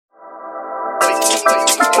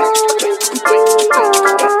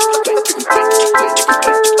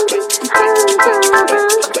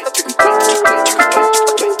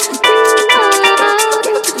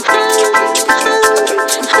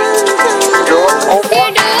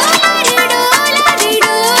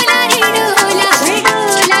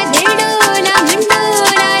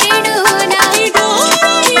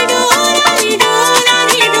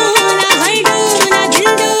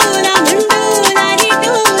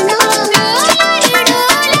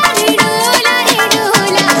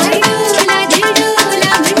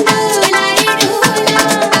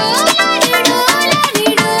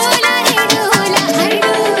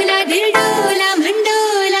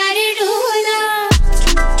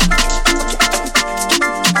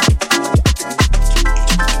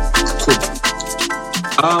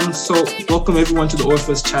So welcome everyone to the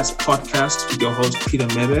Orpheus Chats podcast with your host, Peter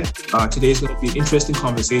Mebe. Today is going to be an interesting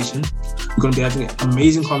conversation. We're going to be having an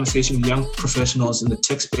amazing conversation with young professionals in the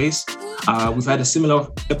tech space. We've had a similar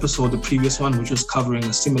episode, the previous one, which was covering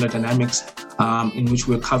a similar dynamics in which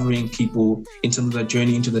we're covering people in terms of their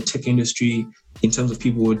journey into the tech industry, in terms of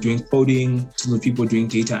people who are doing coding, in terms of people who are doing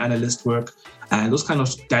data analyst work, and those kind of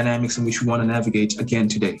dynamics in which we want to navigate again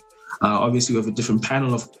today. Obviously, we have a different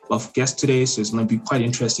panel of guests today, so it's going to be quite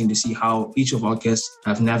interesting to see how each of our guests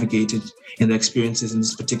have navigated in their experiences in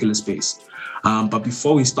this particular space. But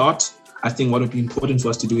before we start, I think what would be important for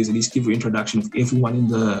us to do is at least give an introduction of everyone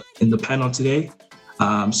in the panel today.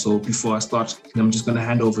 So before I start, I'm just going to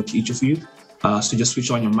hand over to each of you. So just switch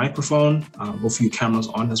on your microphone, hopefully your camera's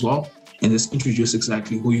on as well, and just introduce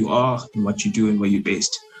exactly who you are and what you do and where you're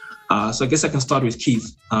based. So I guess I can start with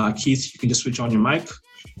Keith. Keith, you can just switch on your mic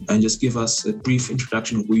and just give us a brief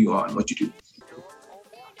introduction of who you are and what you do.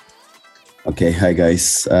 Okay, hi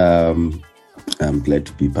guys. I'm glad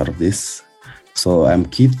to be part of this. So I'm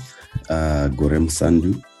Keith Gorem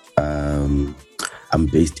Sandu. I'm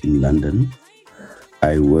based in London.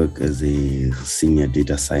 I work as a senior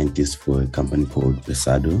data scientist for a company called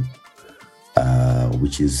Pesado,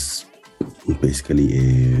 which is basically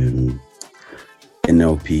a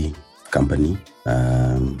NLP company.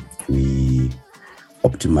 We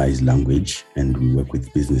optimize language and we work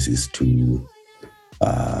with businesses to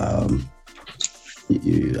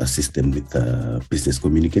assist them with business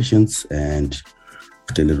communications and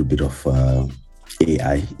put a little bit of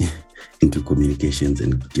AI into communications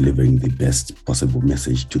and delivering the best possible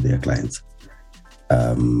message to their clients.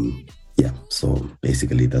 So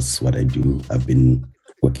basically that's what I do. I've been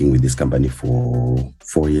working with this company for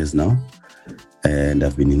 4 years now, and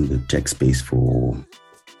I've been in the tech space for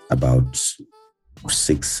about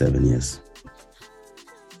 6-7 years.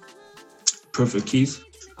 Perfect, Keith.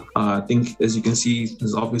 I think, as you can see,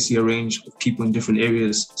 there's obviously a range of people in different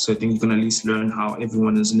areas. So I think you can at least learn how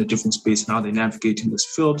everyone is in a different space and how they navigate in this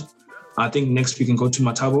field. I think next we can go to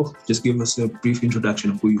Matabo. Just give us a brief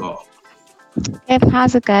introduction of who you are. Hey,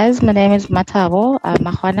 how's it, guys? My name is Matabo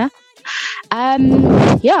Mahwana.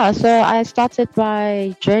 So I started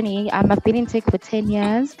my journey. I've been in tech for 10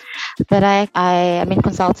 years, but I am in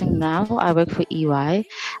consulting now. I work for EY.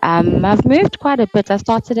 I've moved quite a bit. I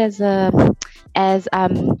started as a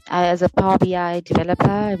Power BI developer.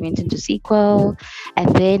 I went into SQL,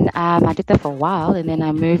 and then I did that for a while, and then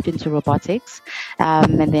I moved into robotics,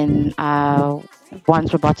 and then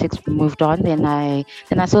once robotics moved on, then I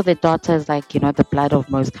saw the data as the blood of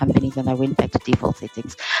most companies, and I went back to default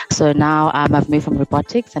settings. So now I've moved from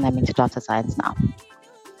robotics and I'm into data science now.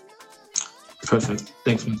 Perfect.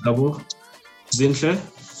 Thanks, Matabo. Zinhle,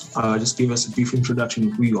 just give us a brief introduction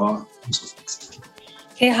of who you are.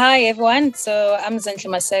 Okay, hi everyone. So I'm Zinhle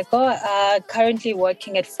Maseko, currently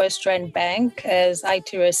working at FirstRand Bank as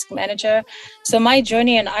IT risk manager. So my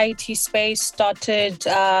journey in IT space started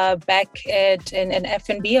back in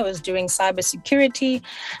F&B. I was doing cybersecurity.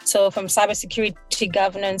 So from cybersecurity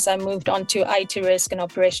governance, I moved on to IT risk and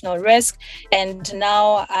operational risk. And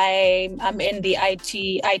now I'm in the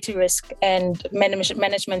IT risk and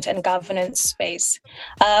management and governance space.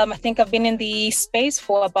 I think I've been in the space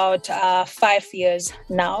for about 5 years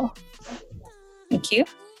now. Thank you.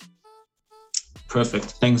 Perfect.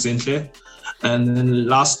 Thanks, Zinhle. And then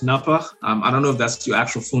last, Napa. I don't know if that's your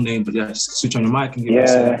actual full name, but just switch on your mic and give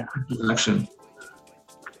us an introduction.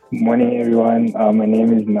 Morning, everyone. My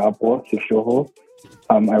name is Napo Sishoho.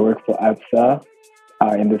 I work for ABSA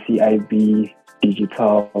in the CIB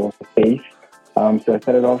digital space. So I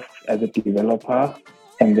started off as a developer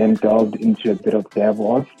and then delved into a bit of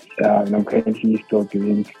DevOps. And I'm currently still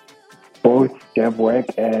doing both dev work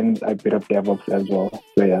and a bit of DevOps as well.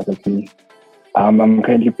 So yeah, that's me. I'm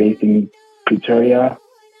currently based in Pretoria.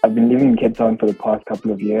 I've been living in Cape Town for the past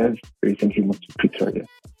couple of years. Recently moved to Pretoria.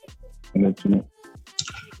 And that's me.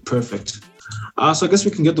 Perfect. So I guess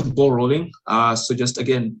we can get the ball rolling. So just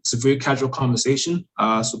again, it's a very casual conversation.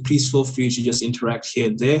 So please feel free to just interact here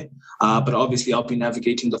and there. But obviously I'll be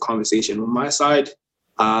navigating the conversation on my side.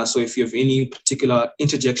 So if you have any particular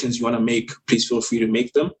interjections you want to make, please feel free to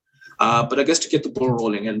make them. But I guess to get the ball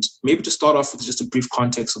rolling and maybe to start off with just a brief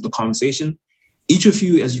context of the conversation. Each of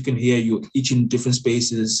you, as you can hear, you're each in different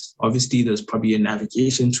spaces. Obviously, there's probably a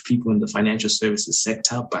navigation to people in the financial services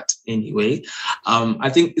sector. But anyway, I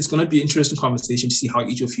think it's going to be an interesting conversation to see how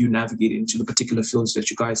each of you navigate into the particular fields that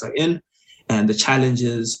you guys are in and the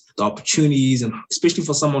challenges, the opportunities, and especially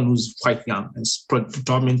for someone who's quite young. And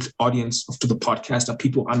predominant audience to the podcast are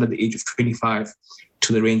people under the age of 25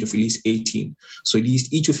 to the range of at least 18. So at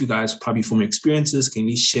least each of you guys, probably from your experiences, can at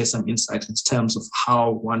least share some insight in terms of how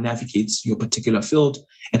one navigates your particular field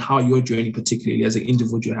and how your journey, particularly as an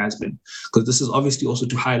individual, has been. Because this is obviously also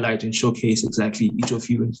to highlight and showcase exactly each of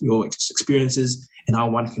you and your experiences and how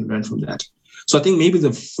one can learn from that. So I think maybe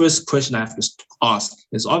the first question I have to ask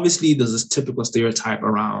is, obviously there's this typical stereotype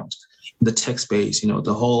around the tech space,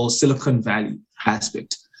 the whole Silicon Valley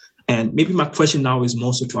aspect. And maybe my question now is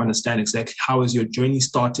more so to understand exactly how has your journey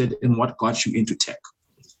started and what got you into tech.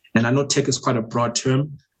 And I know tech is quite a broad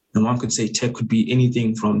term, and one could say tech could be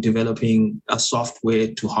anything from developing a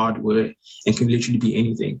software to hardware and can literally be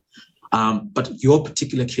anything. But your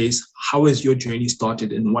particular case, how has your journey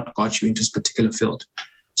started and what got you into this particular field?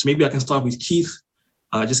 So maybe I can start with Keith.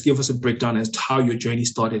 Just give us a breakdown as to how your journey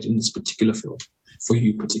started in this particular field for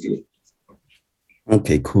you particularly.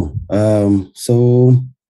 Okay, cool. So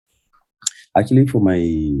actually for my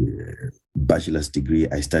bachelor's degree,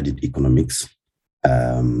 I studied economics.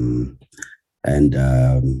 And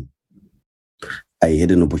I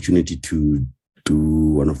had an opportunity to do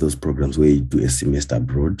one of those programs where you do a semester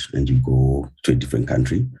abroad and you go to a different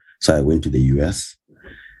country. So I went to the US.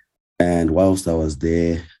 And whilst I was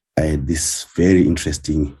there, I had this very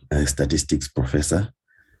interesting statistics professor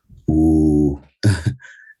who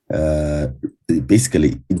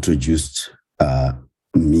basically introduced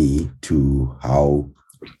me to how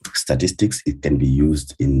statistics it can be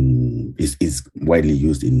used is widely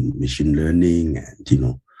used in machine learning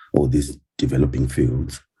and all these developing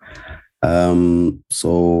fields.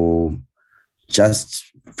 So just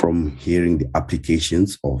from hearing the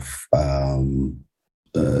applications of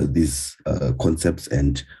these concepts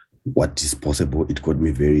and what is possible, it got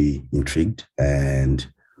me very intrigued. And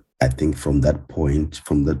I think from that point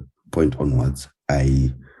onwards,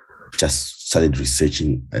 I just started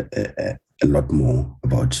researching a lot more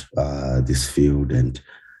about this field and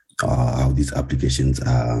how these applications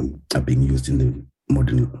are being used in the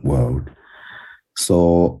modern world.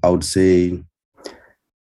 So I would say,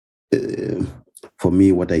 for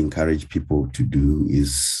me, what I encourage people to do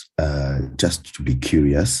is just to be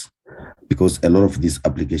curious, because a lot of these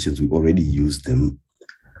applications, we already use them,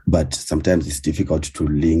 but sometimes it's difficult to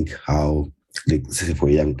link how, like, say for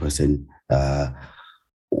a young person,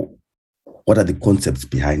 what are the concepts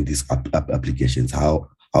behind these applications? How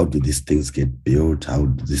do these things get built? How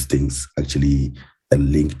do these things actually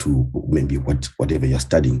link to maybe whatever you're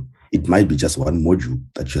studying? It might be just one module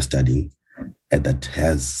that you're studying and that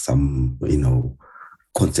has some,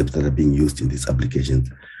 concepts that are being used in these applications.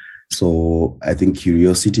 So I think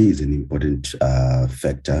curiosity is an important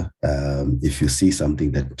factor. If you see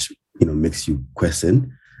something that, makes you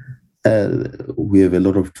question, we have a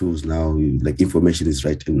lot of tools now, like information is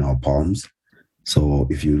right in our palms. So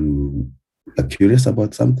if you are curious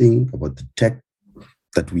about something, about the tech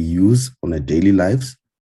that we use on our daily lives,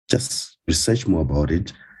 just research more about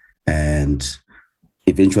it. And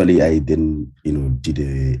eventually I then, did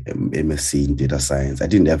a MSc in data science. I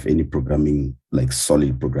didn't have any programming, like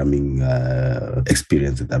solid programming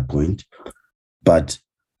experience at that point. But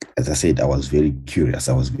as I said, I was very curious.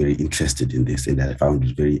 I was very interested in this and I found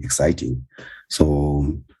it very exciting.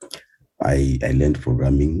 So I learned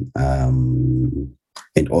programming.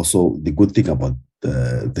 And also the good thing about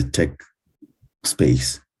the tech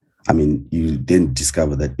space, you then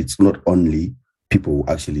discover that it's not only people who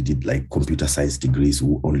actually did like computer science degrees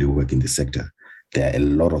who only work in the sector. There are a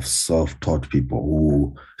lot of self-taught people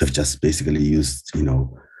who have just basically used,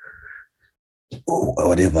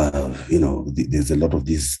 whatever, there's a lot of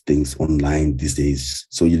these things online these days.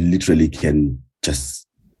 So you literally can just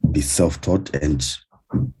be self-taught and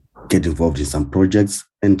get involved in some projects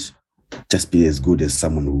and just be as good as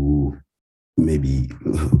someone who maybe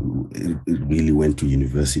really went to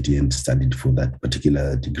university and studied for that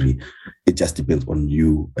particular degree. It just depends on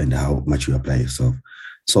you and how much you apply yourself.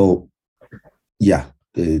 So yeah,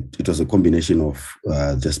 it was a combination of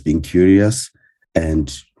just being curious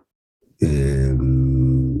and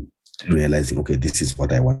realizing, okay, this is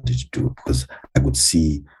what I wanted to do, because I could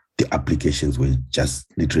see the applications were just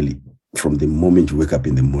literally from the moment you wake up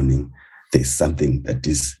in the morning, there's something that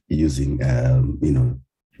is using,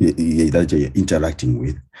 that you're interacting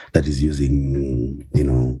with, that is using,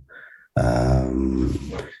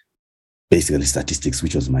 basically statistics,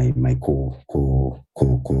 which was my core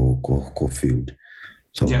field.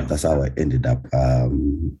 So that's how I ended up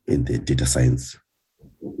in the data science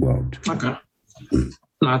world. Okay.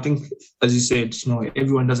 I think, as you said,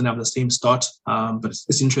 everyone doesn't have the same start, but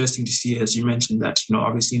it's interesting to see, as you mentioned, that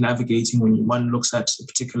obviously navigating when one looks at a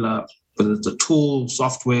particular, whether it's a tool,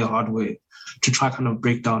 software, hardware, to try kind of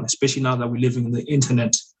break down, especially now that we're living in the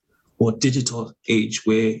internet or digital age,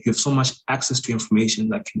 where you have so much access to information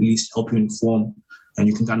that can at least help you inform, and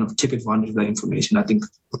you can kind of take advantage of that information. I think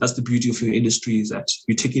that's the beauty of your industry, is that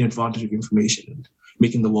you're taking advantage of information and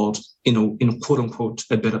making the world, in a quote unquote,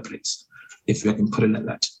 a better place, if I can put it like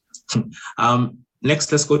that.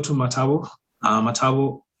 Next, let's go to Matabo.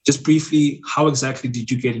 Matabo, just briefly, how exactly did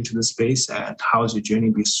you get into the space, and how has your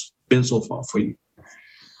journey been so far for you?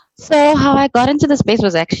 So how I got into the space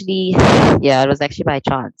was actually by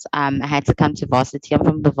chance. I had to come to varsity. I'm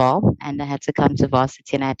from the Vaal, and I had to come to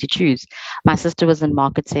varsity, and I had to choose. My sister was in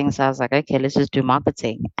marketing, so I was like, okay, let's just do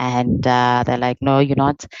marketing. And they're like, no, you're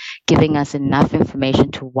not giving us enough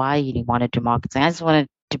information to why you want to do marketing. I just wanted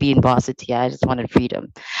to be in varsity. I just wanted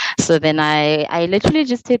freedom. So then I literally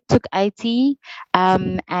just took IT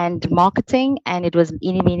and marketing, and it was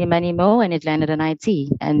eeny, meeny, money, mo, and it landed in IT.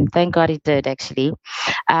 And thank God it did, actually.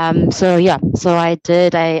 So I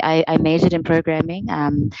did. I majored in programming.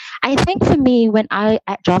 I think for me,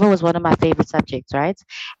 Java was one of my favorite subjects, right?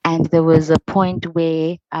 And there was a point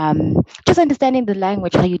where just understanding the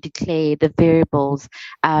language, how you declare the variables,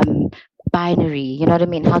 binary, you know what I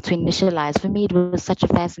mean, how to initialize. For me, it was such a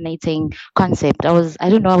fascinating concept. I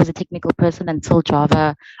don't know, I was a technical person until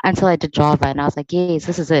I did Java, and I was like, yes,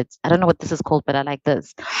 this is it. I don't know what this is called, but I like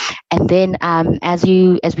this. And then as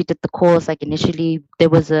we did the course, like initially there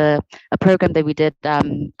was a program that we did,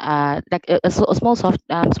 like a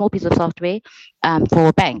small piece of software for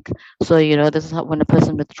a bank. So this is how, when a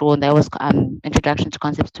person withdraw, and there was introduction to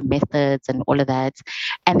concepts, to methods, and all of that.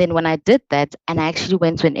 And then when I did that, and I actually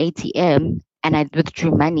went to an ATM and I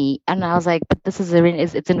withdrew money, and I was like, but this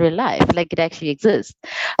it's in real life, like it actually exists.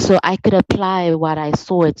 So I could apply what I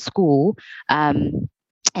saw at school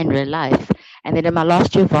in real life. And then in my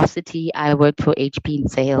last year of varsity, I worked for HP in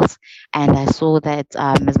sales, and I saw that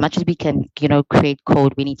as much as we can, create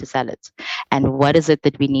code, we need to sell it. And what is it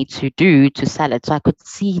that we need to do to sell it? So I could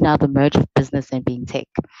see now the merge of business and being tech.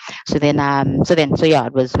 So it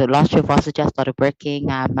was the last year of varsity. I started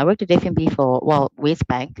working. I worked at FNB for West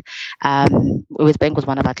Bank. West Bank was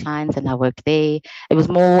one of our clients, and I worked there. It was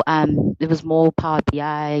more Power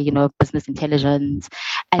BI, business intelligence.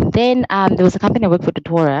 And then there was a company I worked for,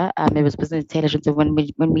 Datora. It was business intelligence. And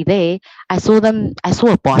when we there, I saw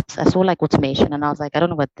a bot. I saw like automation, and I was like, I don't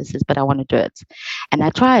know what this is, but I want to do it. And I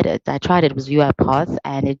tried it. It was UiPath,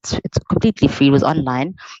 and it's completely free. It was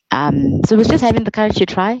online. So it was just having the courage to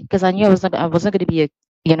try, because I knew I wasn't going to be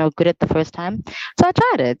good at the first time. So I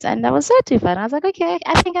tried it, and I was certified. I was like, okay,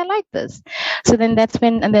 I think I like this. So then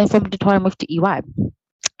and then from Datora I moved to EY.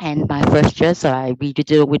 And my first year, so we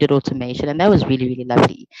did automation, and that was really, really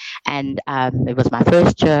lovely. And it was my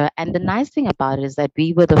first year. And the nice thing about it is that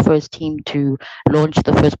we were the first team to launch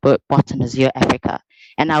the first bot in Azure Africa,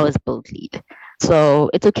 and I was build lead. So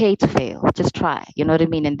it's okay to fail. Just try. You know what I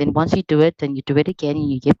mean? And then once you do it, and you do it again,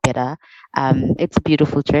 and you get better. It's a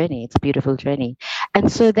beautiful journey.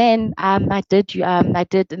 And so then I did,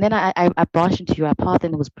 and then I branched into UiPath,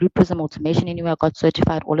 and it was Blue Prism Automation. Anyway, I got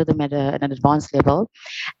certified, all of them at an advanced level.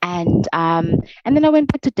 And then I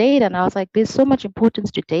went back to data, and I was like, there's so much importance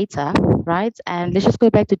to data, right? And let's just go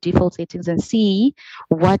back to default settings and see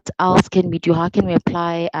what else can we do. How can we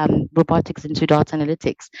apply robotics into data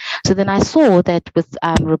analytics? So then I saw that with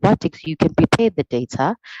robotics, you can prepare the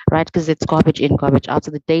data, right? Because it's garbage in, garbage out.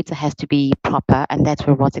 So the data has to be proper, and that's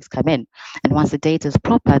where robotics come in. And once the data is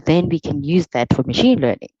proper, then we can use that for machine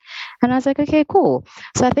learning. And I was like, okay, cool.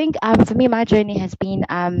 So I think for me, my journey has been,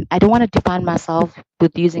 I don't want to define myself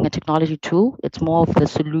with using a technology tool. It's more of the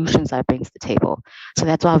solutions I bring to the table. So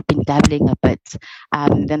that's why I've been dabbling a bit.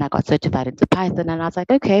 Then I got certified into Python, and I was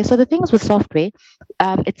like, okay, so the things with software,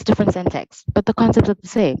 it's different syntax, but the concepts are the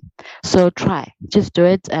same. So try, just do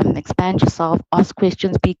it, expand yourself, ask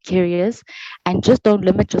questions, be curious, and just don't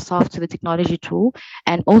limit yourself to the technology tool.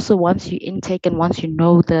 And also once you intake and once you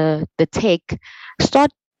know the tech,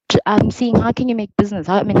 start seeing how can you make business,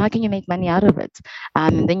 how can you make money out of it,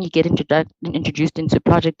 and then you get introduced into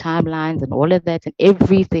project timelines and all of that, and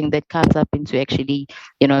everything that comes up into actually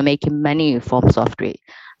making money from software.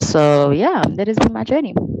 So yeah, that has been my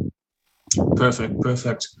journey. Perfect.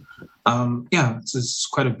 Yeah, it's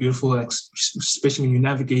quite a beautiful, especially when you're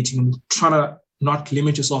navigating and trying to not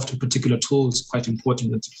limit yourself to particular tools, quite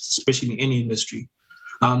important, especially in any industry.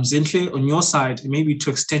 Zinhle, on your side, maybe to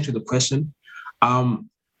extend to the question,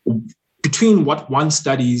 between what one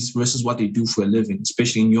studies versus what they do for a living,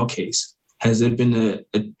 especially in your case, has there been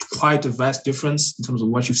quite a vast difference in terms of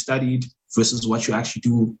what you've studied versus what you actually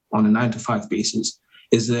do on a 9-to-5 basis?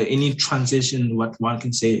 Is there any transition, what one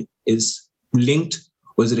can say is linked?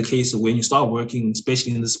 Or is it a case of when you start working,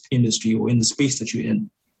 especially in this industry or in the space that you're in,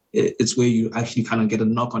 it's where you actually kind of get a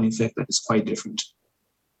knock-on effect that is quite different?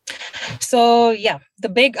 So yeah, the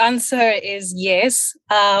big answer is yes.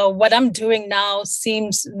 What I'm doing now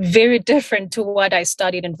seems very different to what I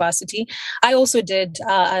studied in varsity. I also did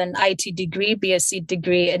an IT degree, BSc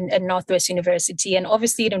degree in Northwest University. And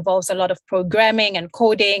obviously it involves a lot of programming and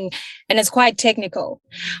coding, and it's quite technical.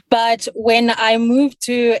 But when I moved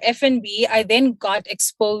to FNB, I then got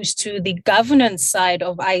exposed to the governance side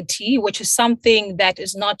of IT, which is something that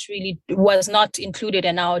was not included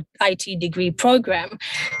in our IT degree program.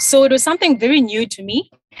 So it was something very new to me.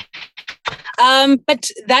 But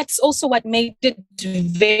that's also what made it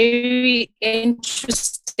very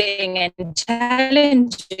interesting and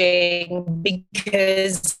challenging,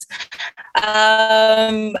 because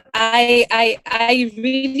I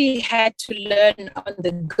really had to learn on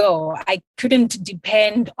the go. I couldn't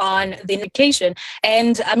depend on the education.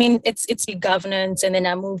 And I mean, it's the governance, and then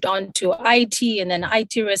I moved on to IT, and then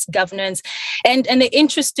IT risk governance. And the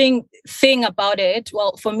interesting thing about it,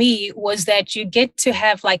 well, for me, was that you get to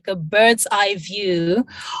have like a bird's eye view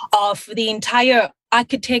of the entire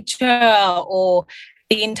architecture or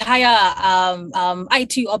the entire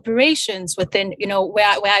IT operations within, where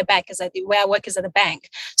I work is at the bank.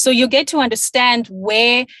 So you get to understand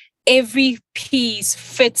where every piece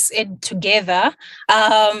fits in together,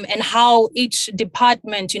 and how each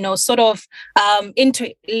department, sort of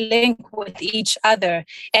interlink with each other.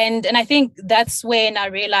 And I think that's when I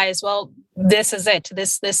realized, well, this is it.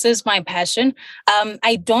 This is my passion.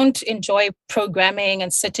 I don't enjoy programming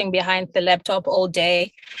and sitting behind the laptop all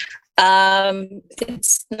day.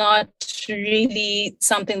 It's not really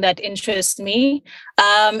something that interests me.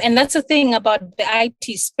 And that's the thing about the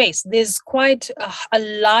IT space. There's quite a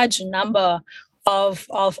large number of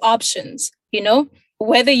options,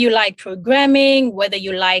 whether you like programming, whether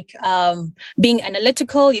you like being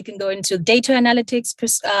analytical, you can go into data analytics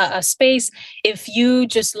space. If you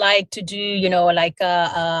just like to do,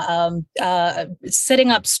 setting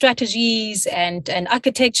up strategies and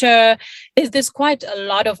architecture, there's quite a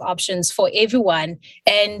lot of options for everyone.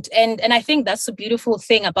 And I think that's the beautiful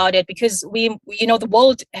thing about it, because the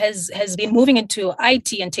world has been moving into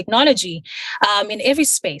IT and technology in every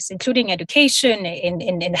space, including education,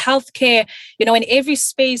 in healthcare, in every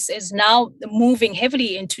space is now moving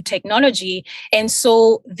heavily into technology. And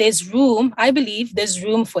so I believe there's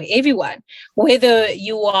room for everyone, whether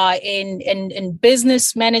you are in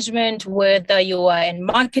business management, whether you are in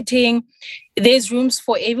marketing, there's rooms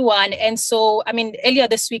for everyone. And so, I mean, earlier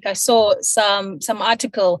this week, I saw some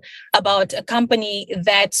article about a company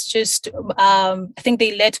that's just, I think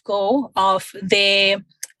they let go of their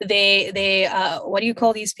what do you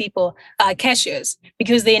call these people? Cashiers,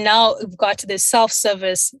 because they now got this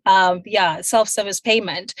self-service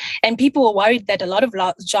payment, and people were worried that a lot of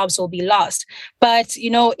jobs will be lost. But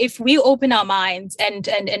if we open our minds and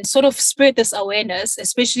sort of spread this awareness,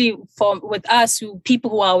 especially with us people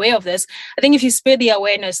who are aware of this, I think if you spread the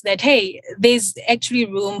awareness that, hey, there's actually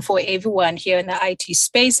room for everyone here in the IT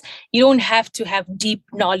space. You don't have to have deep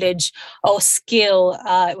knowledge or skill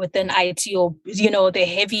within IT, or the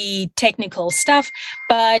heavy technical stuff,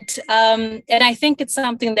 but and I think it's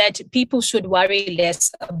something that people should worry less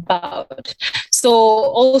about. So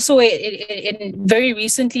also very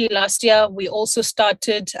recently last year, we also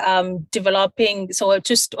started developing, so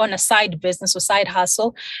just on a side business or side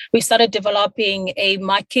hustle, we started developing a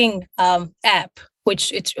marking app,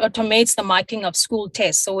 which it automates the marking of school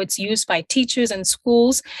tests. So it's used by teachers and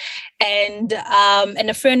schools. And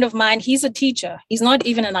a friend of mine, he's a teacher. He's not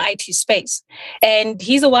even in the IT space. And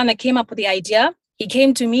he's the one that came up with the idea. He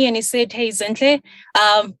came to me and he said, hey, Zinhle,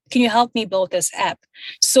 can you help me build this app?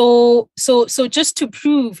 So just to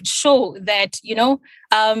show that,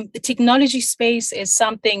 the technology space is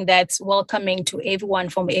something that's welcoming to everyone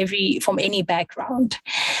from any background.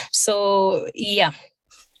 So, yeah.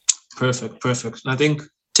 Perfect. And I think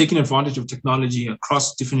taking advantage of technology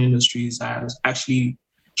across different industries has actually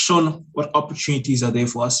shown what opportunities are there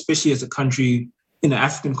for us, especially as a country in the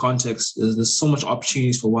African context. There's so much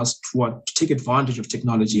opportunities for us to take advantage of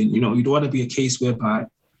technology. And, you don't want to be a case whereby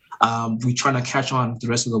we're trying to catch on the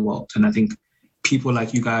rest of the world. And I think people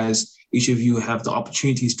like you guys, each of you have the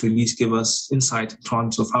opportunities to at least give us insight in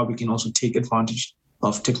terms of how we can also take advantage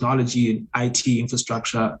of technology and IT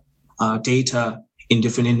infrastructure, data in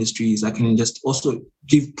different industries that can just also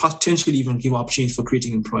potentially even give opportunities for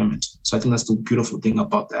creating employment. So I think that's the beautiful thing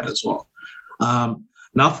about that as well.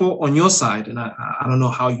 Now on your side, and I don't know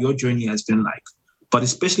how your journey has been like, but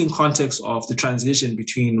especially in context of the transition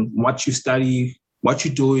between what you study, what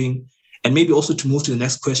you're doing, and maybe also to move to the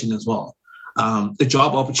next question as well. The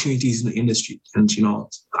job opportunities in the industry. And,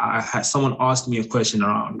 I had someone ask me a question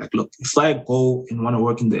around like, look, if I go and want to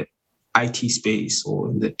work in the IT space or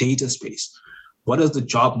in the data space, what does the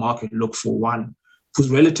job market look for one who's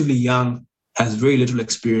relatively young, has very little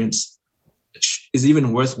experience? Is it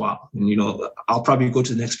even worthwhile? And, I'll probably go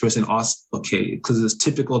to the next person and ask, okay, because it's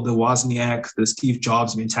typical, the Wozniak, the Steve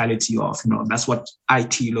Jobs mentality of, that's what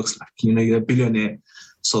IT looks like. You're a billionaire.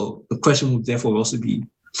 So the question would therefore also be,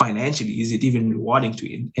 financially, is it even rewarding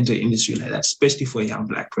to enter an industry like that, especially for a young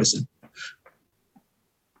Black person?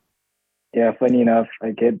 Yeah, funny enough,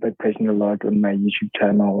 I get that question a lot on my YouTube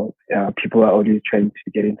channel. People are always trying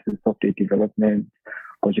to get into software development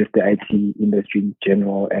or just the IT industry in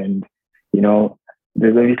general. And,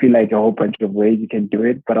 there's obviously like a whole bunch of ways you can do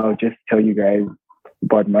it, but I'll just tell you guys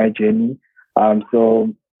about my journey.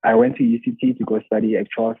 So I went to UCT to go study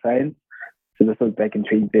actuarial science. So this was back in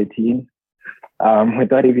 2013.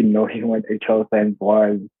 Without even knowing what actuarial science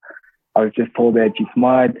was, I was just told that you're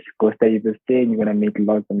smart, go study this thing, you're going to make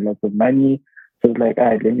lots and lots of money. So I was like, all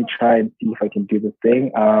right, let me try and see if I can do this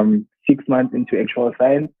thing. 6 months into actuarial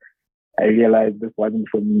science, I realized this wasn't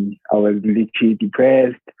for me. I was literally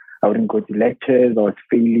depressed. I wouldn't go to lectures. I was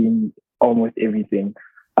failing almost everything.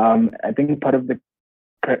 I think part of the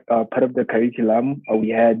curriculum, we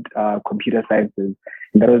had computer sciences.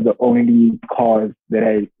 And that was the only course that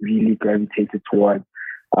I really gravitated towards.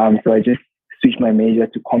 So I just switched my major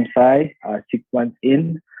to comp sci 6 months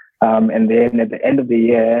in. And then at the end of the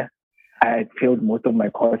year, I had failed most of my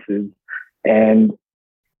courses. And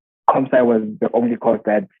comp sci was the only course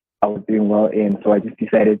that I was doing well in. So I just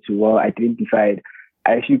decided I didn't decide.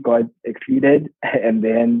 I actually got excluded. And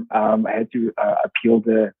then I had to appeal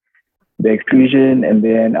the exclusion. And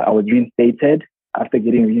then I was reinstated. After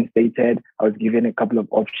getting reinstated, I was given a couple of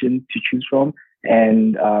options to choose from.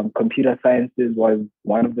 And computer sciences was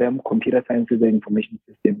one of them, computer sciences and information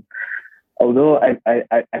systems. Although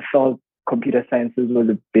I felt computer sciences was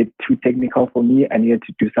a bit too technical for me, I needed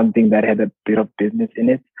to do something that had a bit of business in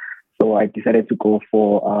it. So I decided to go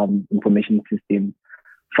for information systems.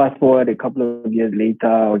 Fast forward a couple of years later,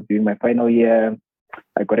 I was doing my final year.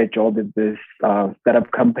 I got a job at this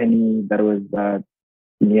startup company that was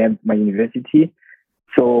near my university.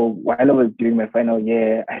 So while I was doing my final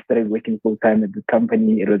year, I started working full-time at this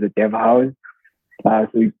company. It was a dev house. So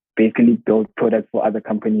we basically built products for other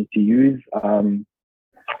companies to use.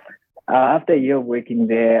 After a year of working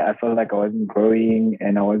there, I felt like I wasn't growing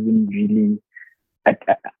and I wasn't really...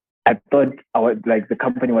 I thought the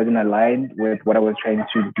company wasn't aligned with what I was trying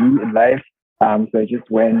to do in life. So I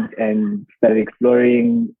just went and started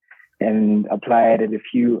exploring and applied at a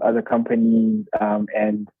few other companies.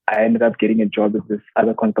 And I ended up getting a job at this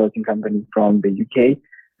other consulting company from the UK.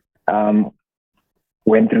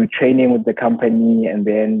 Went through training with the company and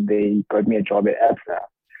then they got me a job at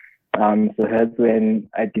Absa. So that's when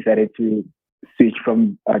I decided to switch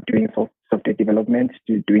from doing software development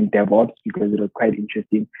to doing DevOps because it was quite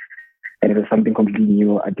interesting. And it was something completely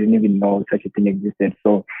new. I didn't even know such a thing existed.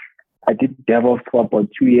 So I did DevOps for about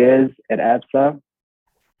 2 years at Absa.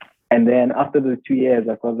 And then after those 2 years,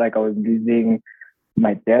 I felt like I was losing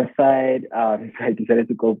my dev side. So I decided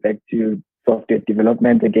to go back to software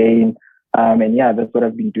development again. And yeah, that's what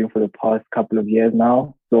I've been doing for the past couple of years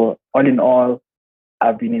now. So all in all,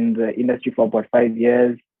 I've been in the industry for about 5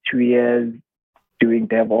 years, 2 years doing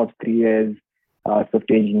DevOps, 3 years,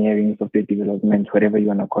 software engineering, software development, whatever you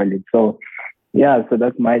want to call it. So yeah, so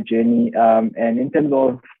that's my journey. And in terms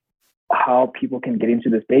of how people can get into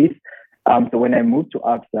the space, so when I moved to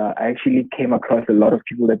Absa, I actually came across a lot of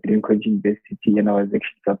people that didn't go to university, and I was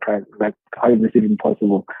actually surprised, like, how is this even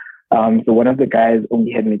possible? So one of the guys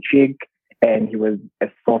only had matric, and he was a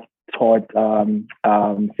self-taught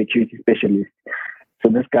security specialist.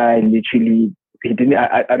 So this guy literally,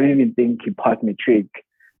 I don't even think he passed matric.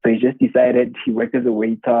 So he just decided, he worked as a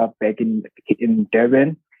waiter back in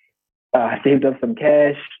Durban, saved up some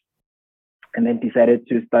cash, and then decided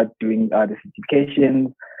to start doing the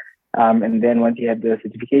certifications. And then once he had the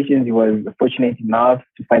certifications, he was fortunate enough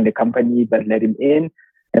to find a company that let him in.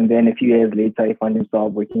 And then a few years later, he found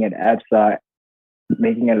himself working at Absa,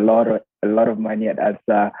 making a lot of money at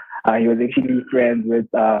Absa. He was actually friends with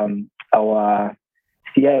our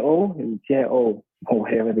CIO, or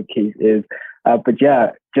whatever the case is. But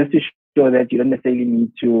yeah, just to show that you don't necessarily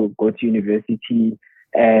need to go to university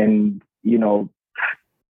and,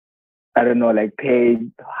 I don't know, like pay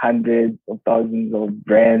hundreds of thousands of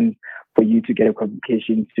rands for you to get a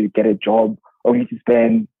qualification to get a job, only to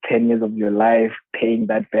spend 10 years of your life paying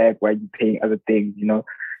that back while you're paying other things,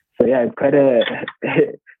 So yeah, it's quite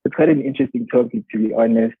an interesting topic, to be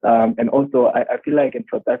honest. And also, I feel like in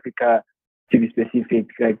South Africa, to be specific,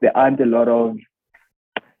 like there aren't a lot of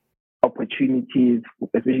opportunities,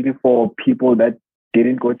 especially for people that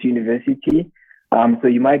didn't go to university. So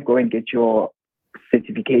you might go and get your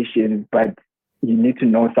certification, but you need to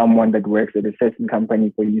know someone that works at a certain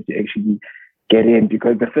company for you to actually get in,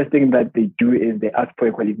 because the first thing that they do is they ask for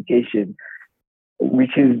a qualification,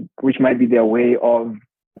 which might be their way of,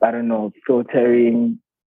 I don't know, filtering,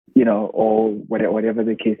 or whatever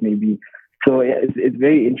the case may be. So yeah, it's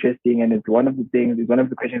very interesting, and it's one of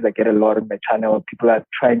the questions I get a lot on my channel. People are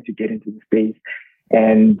trying to get into the space,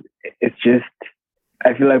 and it's just,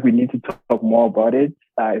 I feel like we need to talk more about it,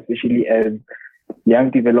 especially as young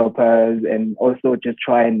developers, and also just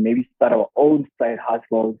try and maybe start our own side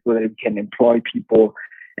hustles so that we can employ people,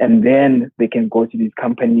 and then they can go to these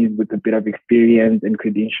companies with a bit of experience and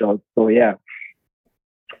credentials. So yeah,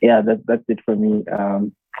 that's it for me.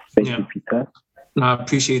 Thank you, Peter. No, I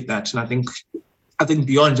appreciate that. And I think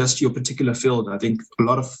beyond just your particular field, I think a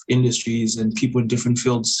lot of industries and people in different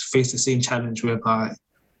fields face the same challenge, whereby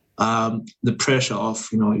the pressure of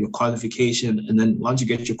your qualification, and then once you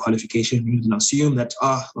get your qualification, you can assume that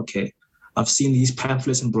okay, I've seen these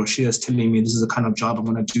pamphlets and brochures telling me this is the kind of job I'm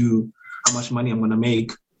going to do, how much money I'm going to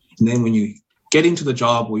make, and then when you get into the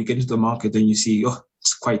job or you get into the market, then you see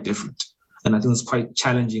it's quite different. And I think it's quite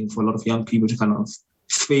challenging for a lot of young people to kind of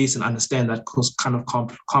face and understand that kind of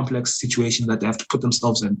complex situation that they have to put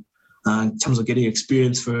themselves in terms of getting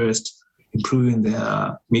experience first, improving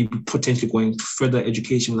their, maybe potentially going to further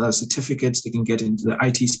education with other certificates they can get into the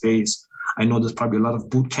IT space. I know there's probably a lot of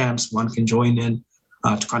boot camps one can join in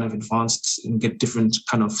to kind of advance and get different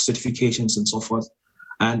kind of certifications and so forth.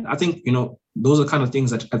 And I think, those are kind of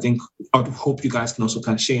things that I think I would hope you guys can also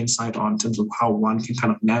kind of share insight on in terms of how one can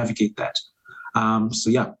kind of navigate that.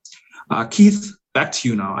 Keith, back to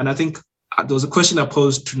you now. And I think there was a question I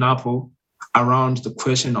posed to Napo around the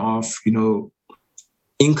question of,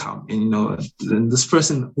 income. And this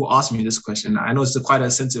person who asked me this question, I know it's quite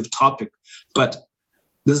a sensitive topic, but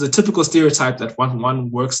there's a typical stereotype that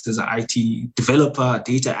one works as an IT developer,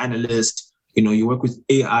 data analyst, you work with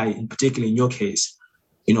AI in particular in your case,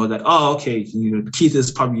 that, Keith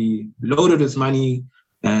is probably loaded with money,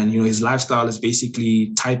 and his lifestyle is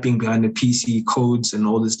basically typing behind a PC, codes and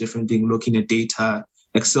all this different thing, looking at data,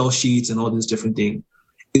 Excel sheets and all this different thing.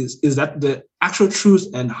 Is that the actual truth?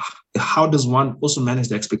 And how does one also manage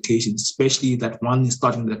the expectations, especially that one is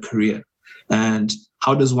starting their career? And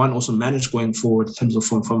how does one also manage going forward in terms of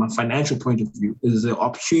from a financial point of view? Is there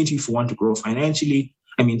opportunity for one to grow financially?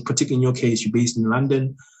 I mean, particularly in your case, you're based in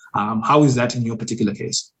London. How is that in your particular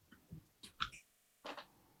case?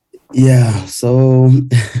 Yeah, so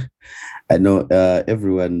I know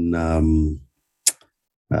everyone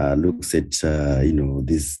looks at,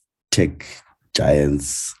 these tech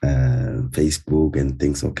giants, Facebook and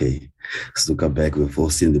thinks, okay, Zuckerberg, we've all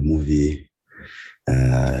seen the movie.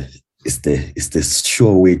 It's the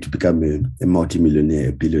sure way to become a multimillionaire,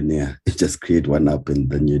 a billionaire. Just create one app and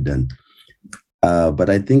then you're done. But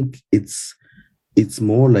I think it's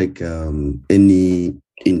more like any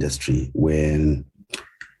industry. When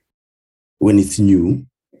it's new,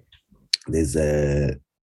 there's a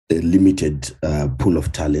limited pool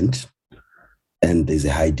of talent and there's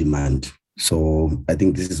a high demand. So I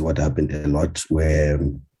think this is what happened a lot, where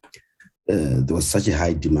there was such a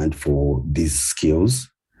high demand for these skills,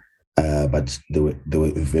 but they were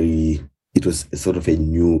it was sort of a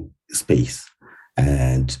new space,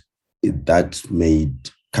 and that made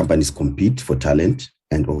companies compete for talent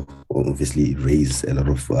and obviously raise a lot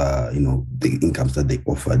of the incomes that they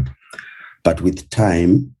offered. But with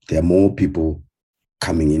time, there are more people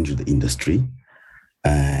coming into the industry,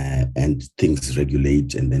 and things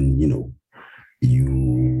regulate, and then you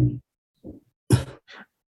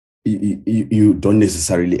don't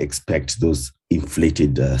necessarily expect those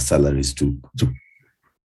inflated salaries to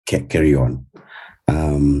carry on.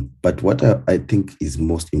 But what I think is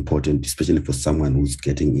most important, especially for someone who's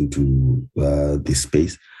getting into this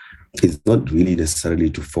space, is not really necessarily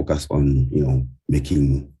to focus on,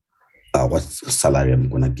 making what salary I'm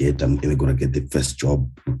going to get. I'm going to get the first job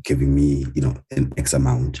giving me, an X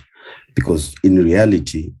amount. Because in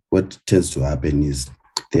reality, what tends to happen is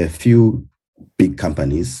there are few big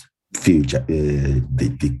companies, the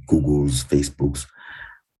Googles, Facebooks.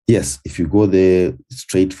 Yes, if you go there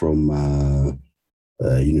straight from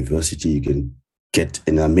university, you can get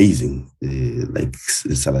an amazing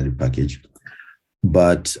salary package.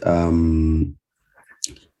 But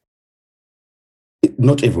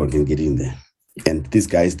not everyone can get in there. And these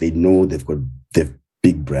guys, they know they've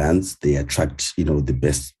big brands. They attract, the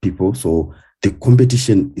best people. So the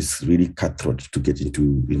competition is really cutthroat to get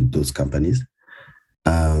into those companies.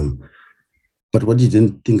 But what you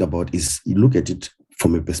didn't think about is you look at it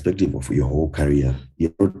from a perspective of your whole career.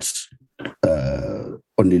 You're not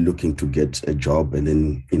only looking to get a job and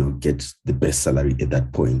then, get the best salary at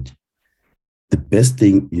that point. The best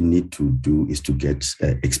thing you need to do is to get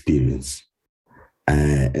experience.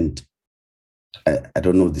 And I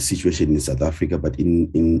don't know the situation in South Africa, but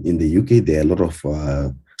in the UK, there are a lot of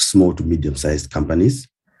small to medium-sized companies,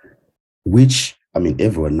 which,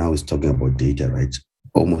 everyone now is talking about data, right?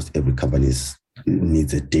 Almost every company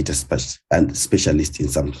needs a data specialist in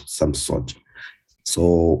some sort.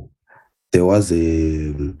 So there was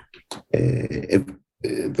a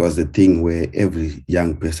thing where every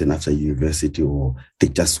young person after university, or they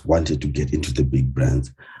just wanted to get into the big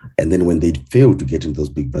brands. And then when they fail to get into those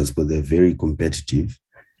big brands, because they're very competitive,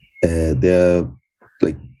 they're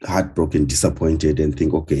like heartbroken, disappointed, and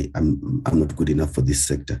think, okay, I'm not good enough for this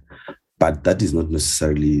sector. But that is not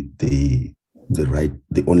necessarily the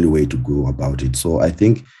only way to go about it. So I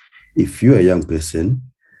think if you're a young person,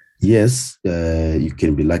 yes, you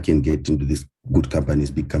can be lucky and get into these good companies,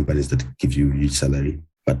 big companies that give you huge salary.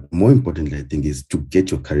 But more importantly, I think, is to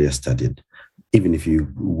get your career started, even if you're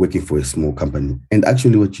working for a small company. And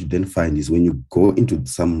actually what you then find is when you go into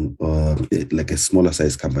some like a smaller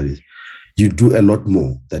size company, you do a lot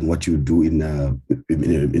more than what you do in a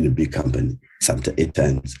big company, sometimes 8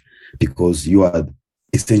 times, because you are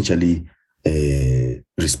essentially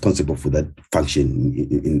responsible for that function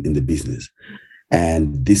in the business.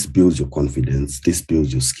 And this builds your confidence, this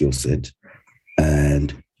builds your skill set.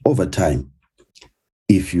 And over time,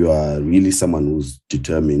 if you are really someone who's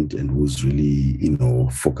determined and who's really,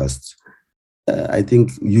 focused, I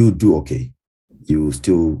think you do okay. You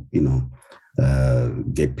still,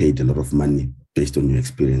 get paid a lot of money based on your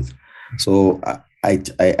experience. So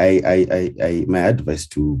my advice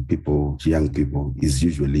to people, to young people, is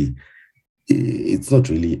usually, it's not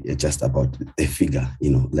really just about a figure,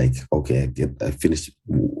 like, okay, I finished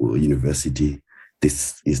university,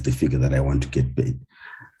 this is the figure that I want to get paid.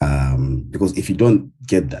 Because if you don't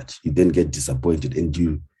get that, you then get disappointed and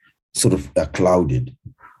you sort of are clouded.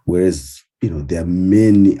 Whereas, there are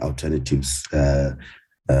many alternatives.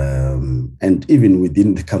 And even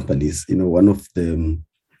within the companies, one of the,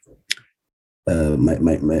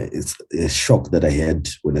 it's a shock that I had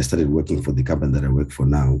when I started working for the company that I work for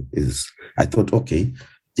now is I thought, okay,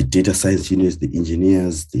 the data science engineers, the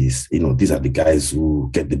engineers, these are the guys who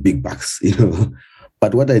get the big bucks,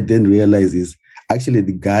 But what I then realized is actually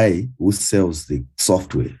the guy who sells the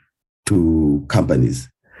software to companies,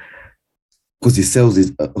 because he sells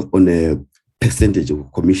it on a percentage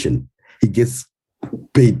of commission, he gets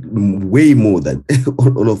paid way more than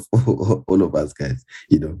all of us guys,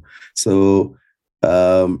 So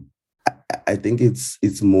I think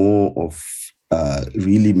it's more of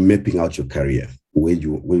really mapping out your career, where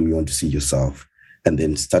you want to see yourself, and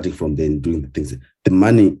then starting from then doing the things. The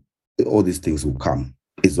money, all these things will come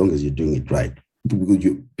as long as you're doing it right.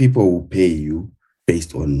 People will pay you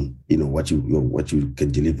based on what you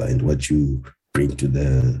can deliver and what you bring to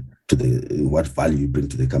the what value you bring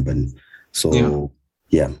to the company. So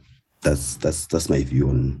yeah, that's my view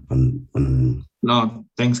on. No,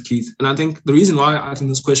 thanks, Keith. And I think the reason why I think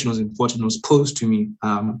this question was important, was posed to me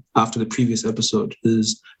after the previous episode,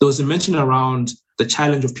 is there was a mention around the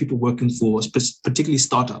challenge of people working for particularly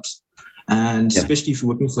startups. And especially if you're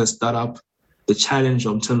working for a startup, the challenge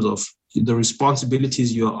in terms of the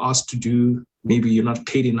responsibilities you're asked to do, maybe you're not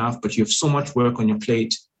paid enough, but you have so much work on your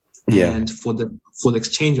plate. Yeah. And for the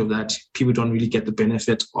exchange of that, people don't really get the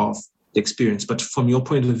benefit of the experience. But from your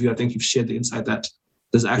point of view, I think you've shared the insight that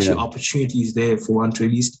there's actually opportunities there for one to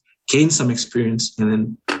at least gain some experience and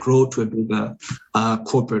then grow to a bigger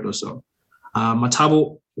corporate or so.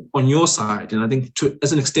 Matabo, on your side, and I think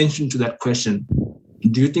as an extension to that question,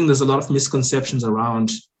 do you think there's a lot of misconceptions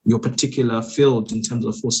around your particular field in terms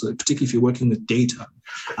of also, particularly if you're working with data.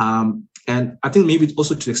 And I think maybe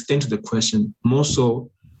also to extend to the question, more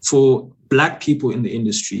so for Black people in the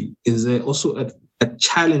industry, is there also a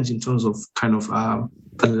challenge in terms of kind of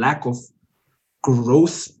a lack of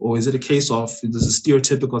growth, or is it a case of there's a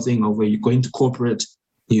stereotypical thing of where you go into corporate,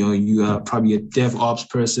 you are probably a DevOps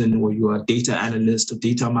person, or you are a data analyst or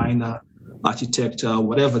data miner, architect,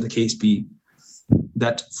 whatever the case be,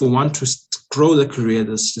 that for one to grow the career,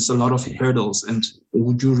 there's just a lot of hurdles. And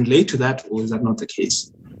would you relate to that, or is that not the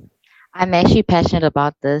case? I'm actually passionate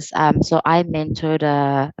about this. So I mentored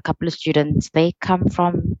a couple of students. They come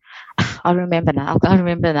from, I remember now.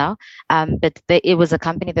 But it was a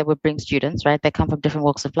company that would bring students, right? They come from different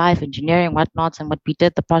walks of life, engineering, whatnot. And what we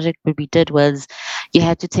did was you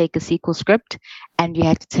had to take a SQL script and you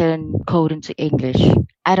had to turn code into English.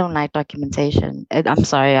 I don't like documentation. I'm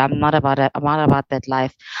sorry, I'm not about that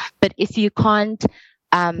life. But if you can't,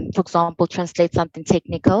 for example, translate something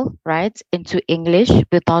technical, right, into English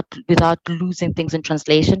without losing things in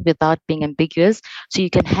translation, without being ambiguous, so you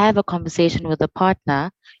can have a conversation with a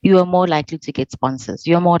partner, you are more likely to get sponsors.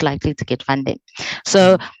 You are more likely to get funding.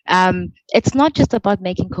 So it's not just about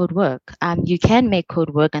making code work. You can make code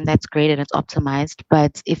work, and that's great, and it's optimized.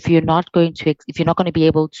 But if you're not going to be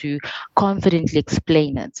able to confidently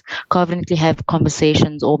explain it, confidently have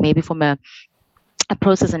conversations, or maybe from a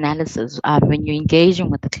process analysis, when you're engaging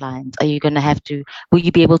with the clients, will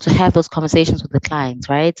you be able to have those conversations with the clients,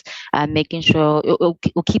 right? Making sure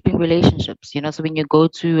or keeping relationships, so when you go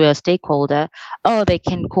to a stakeholder, they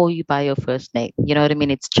can call you by your first name, you know what I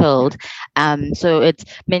mean? It's chilled. So it's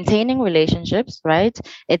maintaining relationships, right?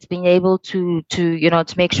 It's being able to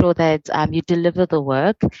make sure that you deliver the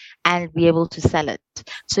work and be able to sell it.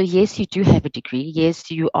 So yes, you do have a degree. Yes,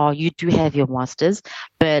 you do have your master's,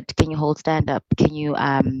 but can you hold stand up? Can you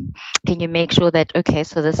make sure that, okay,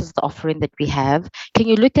 so this is the offering that we have? Can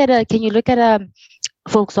you look at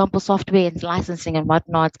for example, software and licensing and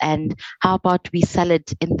whatnot, and how about we sell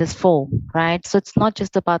it in this form, right? So it's not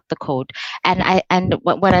just about the code. And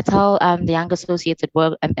what I tell the young associates at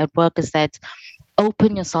work is that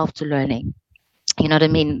open yourself to learning. You know what I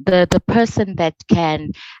mean? The person that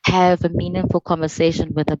can have a meaningful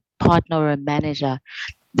conversation with a partner or a manager,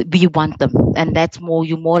 we want them, and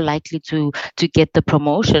you're more likely to get the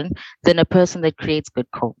promotion than a person that creates good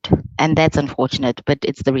code. And that's unfortunate, but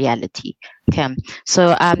it's the reality. Okay,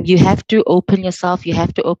 so you have to open yourself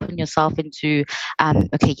into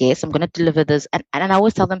okay, yes, I'm going to deliver this, and I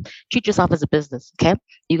always tell them, treat yourself as a business. Okay,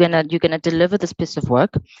 you're gonna deliver this piece of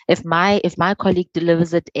work. If my colleague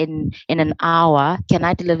delivers it in an hour, can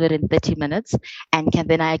I deliver it in 30 minutes? And can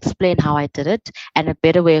then I explain how I did it and a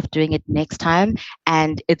better way of doing it next time,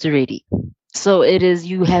 and it's ready. So it is,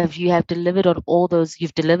 you have delivered on all those.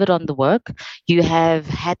 You've delivered on the work, you have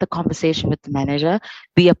had the conversation with the manager,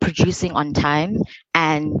 we are producing on time,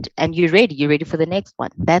 and you're ready for the next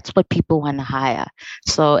one. That's what people want to hire.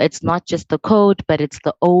 So it's not just the code, but it's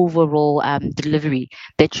the overall delivery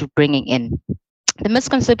that you're bringing in. The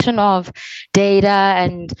misconception of data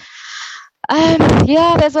and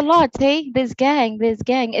there's a lot. Hey, there's gang.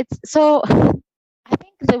 It's so, I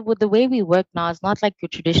think the way we work now is not like your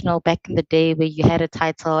traditional back in the day where you had a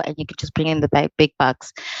title and you could just bring in the big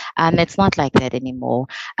bucks. It's not like that anymore.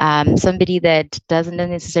 Somebody that doesn't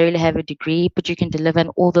necessarily have a degree, but you can deliver on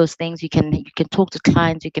all those things. You can talk to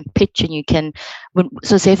clients, you can pitch, and you can.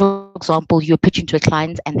 So say for example, you're pitching to a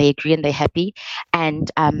client and they agree and they're happy,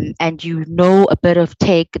 and you know a bit of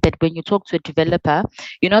tech, that when you talk to a developer,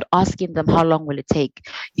 you're not asking them how long will it take.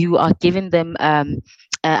 You are giving them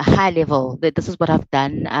a high level that this is what I've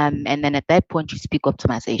done, and then at that point you speak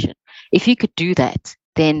optimization. If you could do that,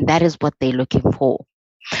 then that is what they're looking for.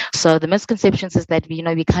 So the misconceptions is that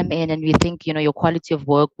we come in and we think your quality of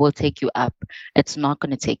work will take you up. It's not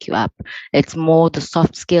going to take you up. It's more the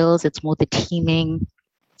soft skills. It's more the teaming.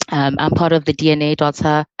 I'm part of the DNA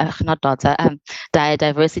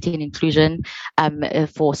diversity and inclusion. From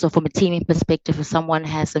a teaming perspective, if someone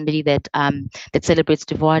has somebody that celebrates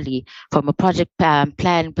Diwali, from a project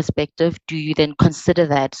plan perspective, do you then consider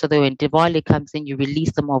that so that when Diwali comes in, you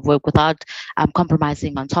release them of work without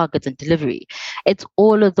compromising on targets and delivery? It's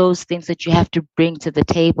all of those things that you have to bring to the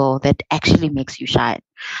table that actually makes you shine.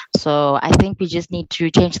 So I think we just need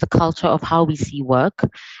to change the culture of how we see work,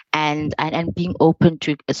 and being open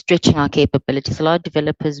to stretching our capabilities. A lot of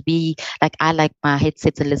developers, I like my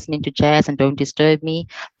headsets and listening to jazz and don't disturb me,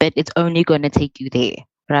 but it's only going to take you there,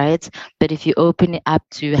 right? But if you open it up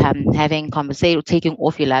to having conversation, taking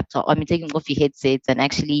off your laptop, taking off your headsets and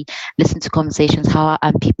actually listen to conversations, how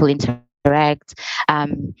are people interacting interact.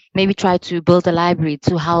 Maybe try to build a library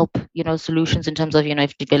to help, solutions in terms of,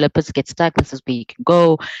 if developers get stuck, this is where you can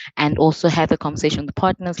go. And also have a conversation with the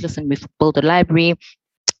partners. Listen, we've built a library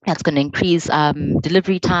that's going to increase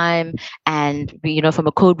delivery time, and from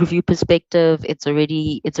a code review perspective, it's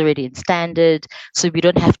already in standard, so we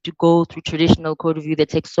don't have to go through traditional code review that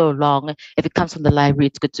takes so long. If it comes from the library,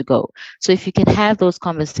 it's good to go. So if you can have those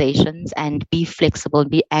conversations and be flexible and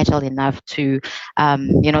be agile enough to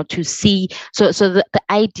to see, so the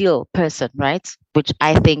ideal person, right, which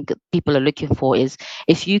I think people are looking for, is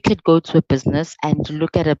if you could go to a business and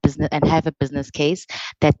look at a business and have a business case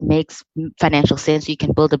that makes financial sense, you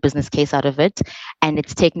can build a business case out of it, and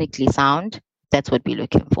it's technically sound. That's what we're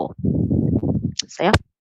looking for. So yeah.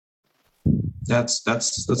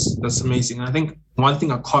 That's amazing. I think one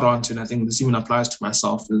thing I caught on to, and I think this even applies to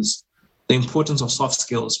myself, is the importance of soft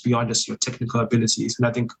skills beyond just your technical abilities. And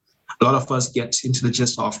I think a lot of us get into the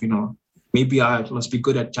gist of, maybe I must be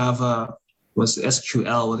good at Java, was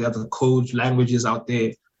SQL, or the other code languages out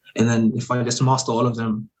there. And then if I just master all of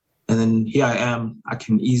them, and then here I am, I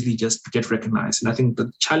can easily just get recognized. And I think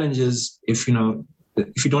the challenge is if you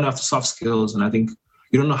don't have the soft skills, and I think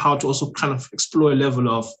you don't know how to also kind of explore a level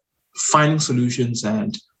of finding solutions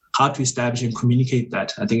and how to establish and communicate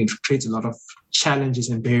that. I think it creates a lot of challenges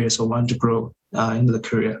and barriers for one to grow into the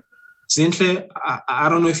career. Zinhle, I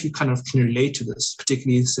don't know if you kind of can relate to this,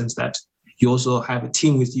 particularly since that you also have a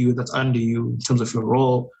team with you that's under you in terms of your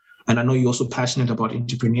role. And I know you're also passionate about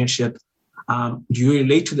entrepreneurship. Do you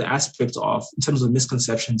relate to the aspects of, in terms of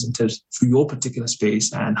misconceptions, in terms for your particular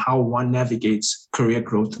space and how one navigates career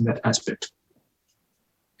growth in that aspect?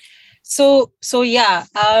 So yeah,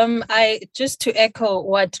 I just to echo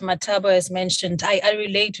what Matabo has mentioned, I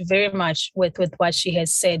relate very much with what she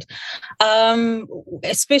has said.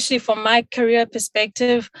 Especially from my career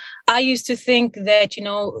perspective, I used to think that,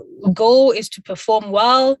 goal is to perform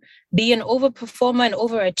well, be an overperformer, an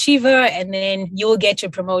overachiever, and then you'll get your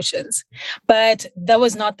promotions. But that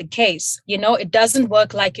was not the case. It doesn't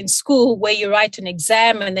work like in school where you write an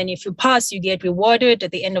exam and then if you pass, you get rewarded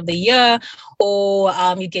at the end of the year, or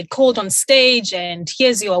you get called on stage and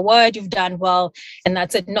here's your award, you've done well, and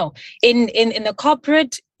that's it. No, in the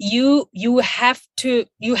corporate, you have to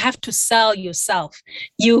sell yourself.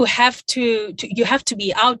 You have to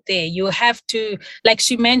be out there. You have to, like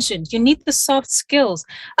she mentioned, you need the soft skills.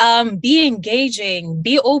 Be engaging,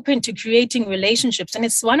 be open to creating relationships. And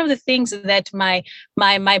it's one of the things that my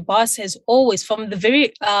boss has always, from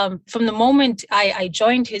the moment I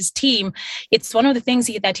joined his team, it's one of the things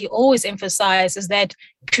that he always emphasizes, that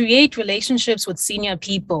create relationships with senior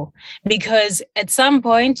people, because at some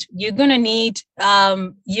point you're going to need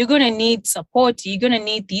support. You're going to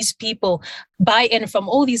need these people buy-in from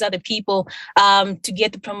all these other people to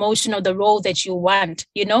get the promotion or the role that you want,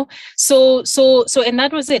 so and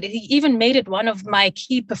that was it. He even made it one of my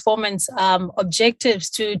key performance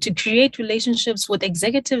objectives to create relationships with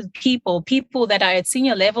executive people that are at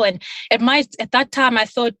senior level. And at that time I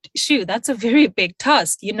thought, shoot, that's a very big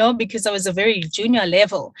task, because I was a very junior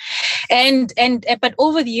level. But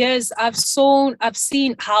over the years I've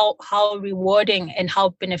seen how rewarding and how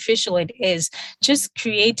beneficial it is, just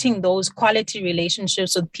creating those quality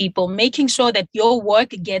relationships with people, making sure that your work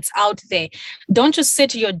gets out there. Don't just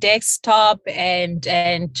sit at your desktop and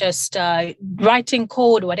just writing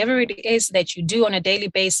code, whatever it is that you do on a daily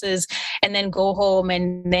basis, and then go home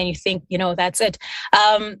and then you think, that's it.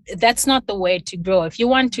 That's not the way to grow. If you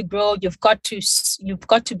want to grow, you've got to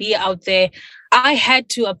be out there. I had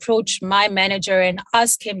to approach my manager and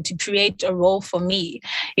ask him to create a role for me,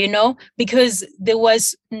 because there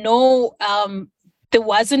wasn't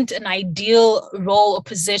an ideal role or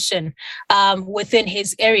position within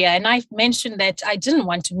his area. And I mentioned that I didn't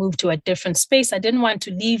want to move to a different space. I didn't want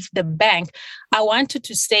to leave the bank. I wanted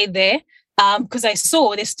to stay there because I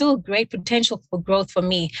saw there's still great potential for growth for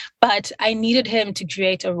me, but I needed him to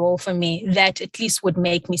create a role for me that at least would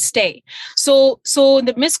make me stay. So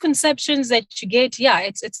the misconceptions that you get,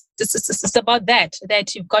 it's about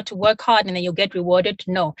that you've got to work hard and then you'll get rewarded.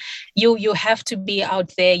 No, you have to be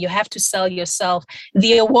out there. You have to sell yourself.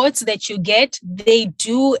 The awards that you get, they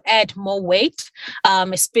do add more weight,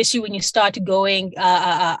 especially when you start going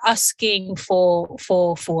asking for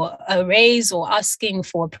a raise or asking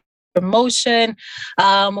for promotion,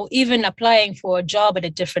 or even applying for a job at a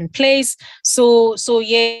different place. So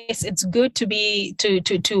yes, it's good to be to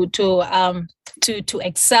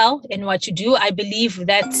excel in what you do. I believe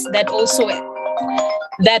that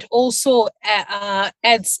also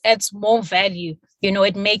adds more value.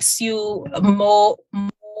 It makes you more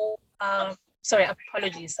Sorry,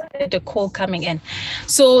 apologies. The call coming in.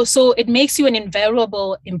 So it makes you an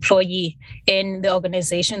invaluable employee in the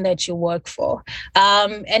organization that you work for.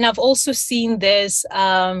 And I've also seen this.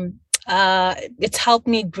 It's helped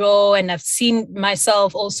me grow, and I've seen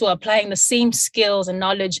myself also applying the same skills and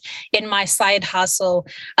knowledge in my side hustle.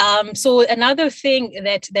 So another thing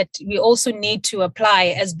that we also need to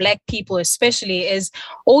apply as Black people, especially, is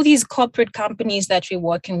all these corporate companies that we're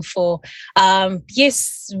working for.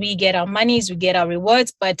 Yes, we get our monies, we get our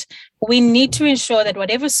rewards, but we need to ensure that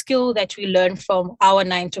whatever skill that we learn from our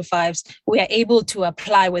 9-to-5s, we are able to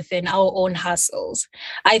apply within our own hustles.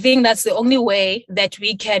 I think that's the only way that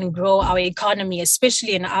we can grow our economy,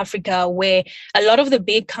 especially in Africa, where a lot of the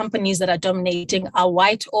big companies that are dominating are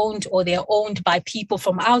white owned, or they're owned by people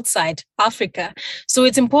from outside Africa. So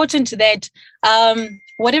it's important that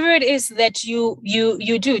whatever it is that you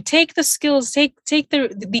do, take the skills, take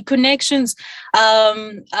the connections,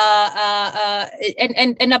 and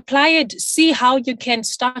apply it. See how you can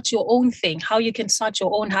start your own thing, how you can start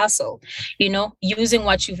your own hustle, using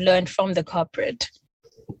what you've learned from the corporate.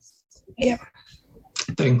 Yeah.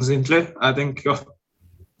 Thanks, Zintle. I think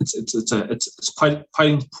it's quite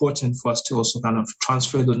important for us to also kind of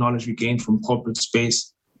transfer the knowledge we gain from corporate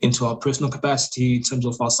space into our personal capacity in terms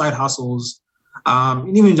of our side hustles,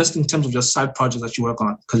 and even just in terms of just side projects that you work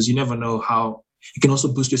on, because you never know how you can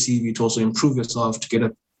also boost your CV to also improve yourself to get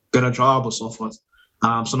a better job or so forth.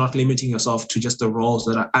 So not limiting yourself to just the roles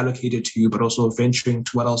that are allocated to you, but also venturing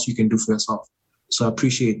to what else you can do for yourself. So I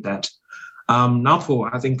appreciate that. Now, Paul,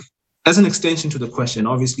 I think as an extension to the question,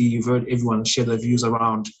 obviously you've heard everyone share their views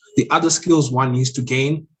around the other skills one needs to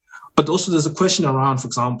gain, but also there's a question around, for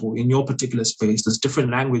example, in your particular space, there's different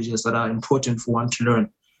languages that are important for one to learn.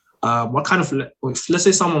 What kind of, let's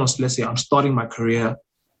say I'm starting my career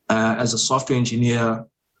as a software engineer.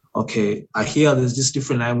 Okay, I hear there's these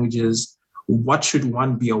different languages. What should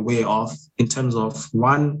one be aware of in terms of,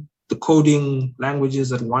 one, the coding languages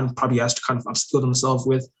that one probably has to kind of upskill themselves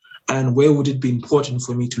with, and where would it be important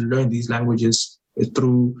for me to learn these languages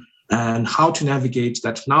through, and how to navigate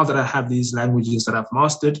that now that I have these languages that I've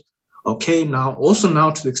mastered. Okay, now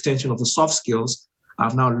to the extension of the soft skills,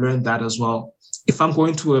 I've now learned that as well. If I'm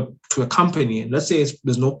going to a company, and let's say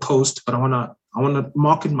there's no post, but I wanna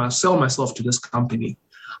sell myself to this company,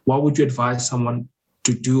 what would you advise someone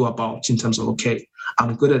to do about in terms of, okay,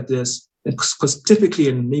 I'm good at this? Because typically,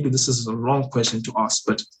 and maybe this is a wrong question to ask,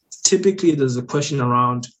 but typically there's a question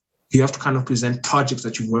around, you have to kind of present projects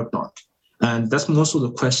that you've worked on. And that's also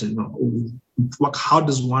the question, how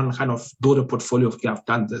does one kind of build a portfolio of, okay, I've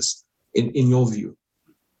done this, in your view?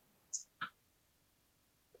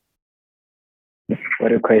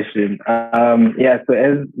 What a question. So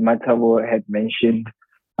as Matabo had mentioned,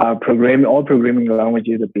 all programming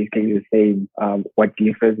languages are basically the same. What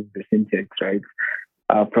differs is the syntax, right?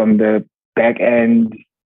 From the back end,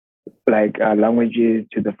 languages,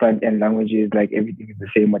 to the front end languages, everything is the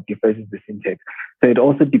same. What differs is the syntax. So it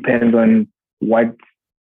also depends on what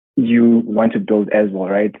you want to build as well,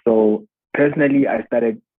 right? So personally, I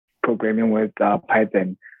started programming with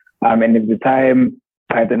Python. And at the time,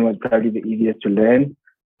 Python was probably the easiest to learn.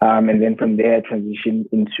 And then from there, I transitioned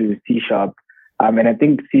into C#. And I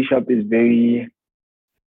think C# is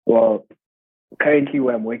currently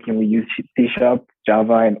where I'm working, we use C#,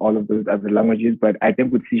 Java, and all of those other languages. But I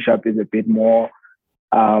think with C# is a bit more,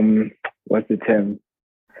 what's the term?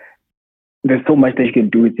 There's so much that you can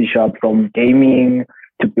do with C#, from gaming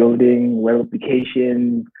to building web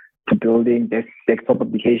applications to building desktop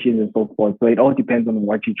applications and so forth. So it all depends on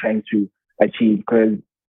what you're trying to achieve, because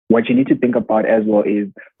what you need to think about as well is,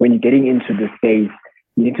 when you're getting into the space,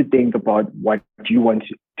 you need to think about what you want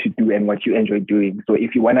to do and what you enjoy doing. So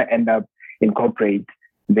if you want to end up in corporate,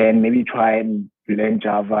 then maybe try and learn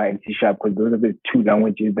Java and C#, because those are the two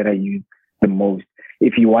languages that I use the most.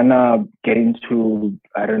 If you want to get into,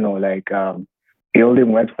 building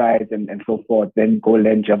websites and so forth, then go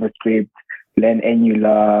learn JavaScript, learn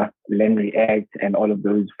Angular, learn React, and all of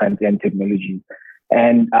those front-end technologies.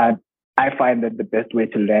 And I find that the best way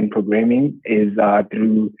to learn programming is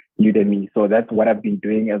through Udemy. So that's what I've been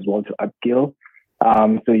doing as well to upskill.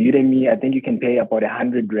 So Udemy, I think you can pay about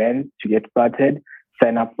 100 Rand to get started,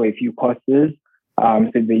 sign up for a few courses.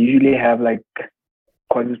 So they usually have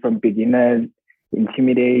courses from beginners,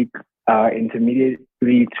 intermediate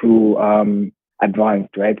to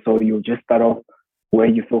advanced, right? So you just start off where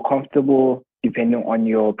you feel comfortable, depending on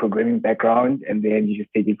your programming background, and then you just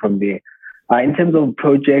take it from there. In terms of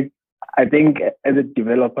projects, I think as a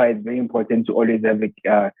developer, it's very important to always have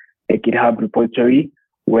a GitHub repository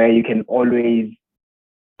where you can always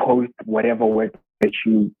post whatever work that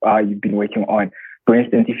you've been working on. For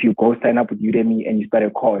instance, if you go sign up with Udemy and you start a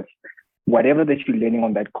course, whatever that you're learning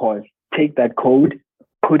on that course, take that code,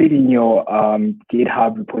 put it in your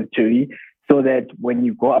GitHub repository, so that when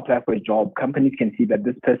you go apply for a job, companies can see that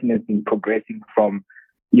this person has been progressing from,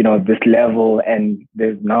 this level, and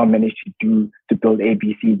they've now managed to build A,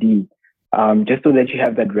 B, C, D, just so that you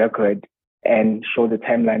have that record and show the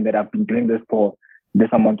timeline that I've been doing this for this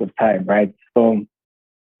amount of time, right? So,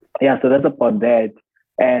 yeah, so that's about that.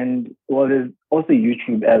 And well, there's also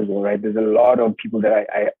YouTube as well, right? There's a lot of people that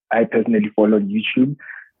I personally follow on YouTube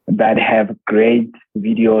that have great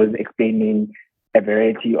videos explaining a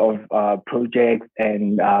variety of projects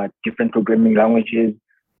and different programming languages.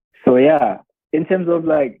 So yeah, in terms of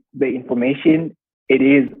like the information, it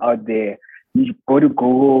is out there. You go to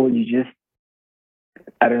Google, you just,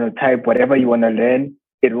 type whatever you want to learn.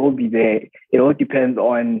 It will be there. It all depends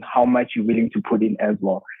on how much you're willing to put in as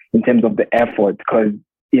well in terms of the effort. Because,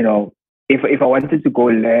 if I wanted to go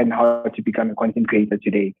learn how to become a content creator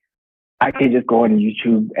today, I can just go on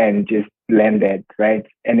YouTube and just learn that, right?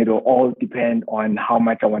 And it'll all depend on how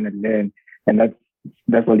much I want to learn. And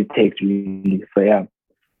that's all it takes, really. So yeah,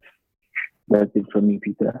 that's it from me,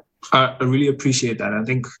 Peter. I really appreciate that. I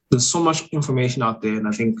think there's so much information out there. And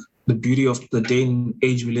I think the beauty of the day and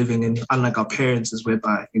age we live in, unlike our parents, is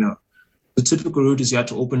whereby, the typical route is you have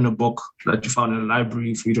to open a book that you found in a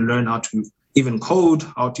library for you to learn how to even code,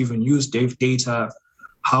 how to even use data,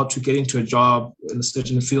 how to get into a job in a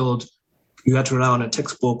certain field. You had to rely on a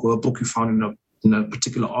textbook or a book you found in a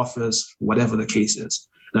particular office, whatever the case is.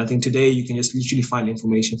 And I think today you can just literally find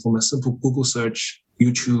information from a simple Google search,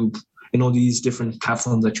 YouTube, and all these different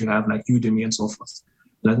platforms that you have, like Udemy and so forth.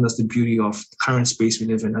 And I think that's the beauty of the current space we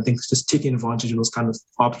live in. I think it's just taking advantage of those kind of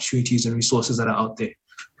opportunities and resources that are out there.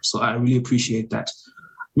 So I really appreciate that.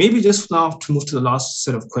 Maybe just now to move to the last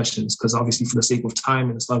set of questions, because obviously for the sake of time,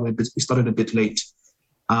 and we started a bit late.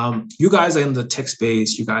 You guys are in the tech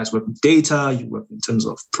space. You guys work with data. You work in terms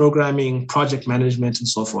of programming, project management, and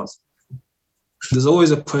so forth. There's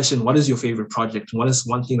always a question, what is your favorite project? What is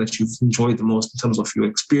one thing that you've enjoyed the most in terms of your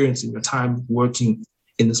experience and your time working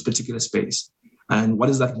in this particular space? And what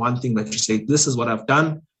is that one thing that you say, this is what I've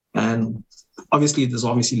done? And obviously, there's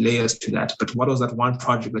layers to that. But what was that one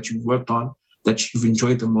project that you've worked on that you've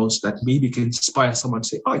enjoyed the most that maybe can inspire someone to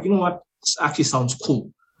say, oh, you know what? This actually sounds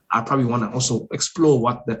cool. I probably want to also explore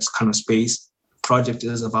what that kind of space project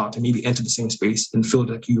is about and maybe enter the same space and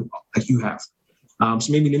field like you have.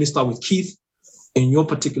 So maybe let me start with Keith. In your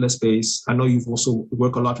particular space, I know you've also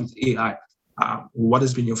worked a lot with AI. What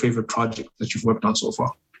has been your favorite project that you've worked on so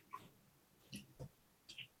far?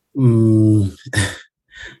 I'm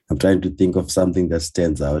trying to think of something that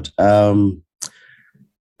stands out.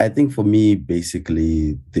 I think for me,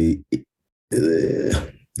 basically, the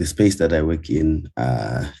space that I work in,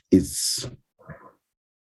 it's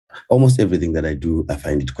almost everything that I do. I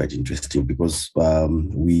find it quite interesting because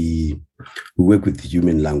we work with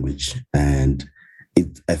human language, and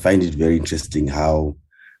I find it very interesting how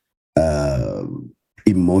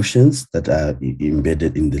emotions that are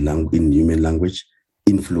embedded in in human language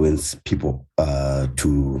influence people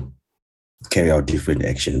to carry out different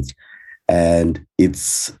actions. And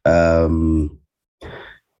it's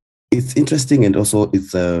interesting, and also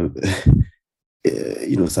it's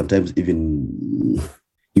sometimes even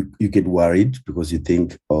you get worried because you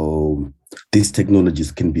think, oh, these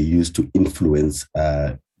technologies can be used to influence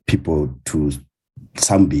people to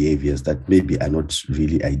some behaviors that maybe are not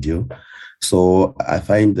really ideal. So I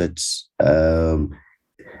find that,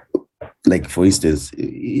 like for instance,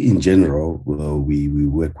 in general, we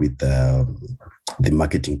work with the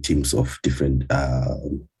marketing teams of different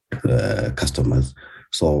customers.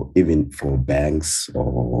 So even for banks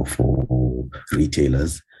or for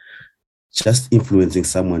retailers, just influencing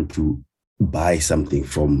someone to buy something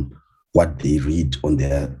from what they read on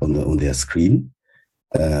their screen,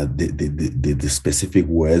 the specific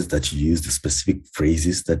words that you use, the specific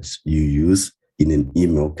phrases that you use in an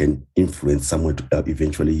email can influence someone to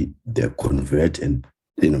eventually convert and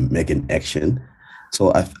make an action.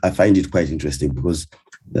 So I find it quite interesting because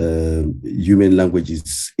human language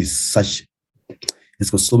is such. It's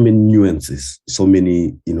got so many nuances, so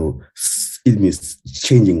many, it means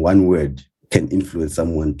changing one word can influence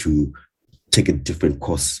someone to take a different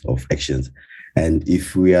course of actions. And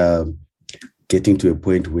if we are getting to a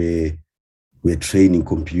point where we're training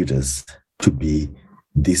computers to be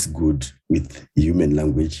this good with human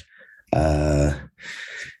language, in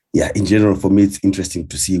general, for me, it's interesting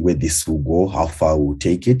to see where this will go, how far we'll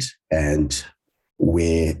take it, and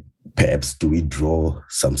where perhaps do we draw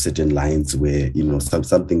some certain lines where,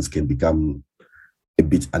 some things can become a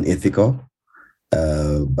bit unethical.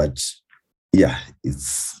 But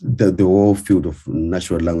it's the whole field of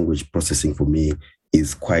natural language processing for me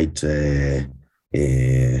is quite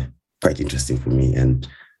interesting for me, and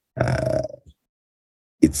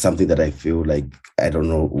it's something that I feel like I don't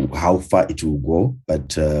know how far it will go,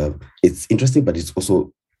 but it's interesting, but it's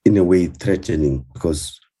also in a way threatening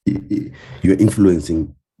because you're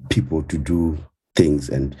influencing people to do things,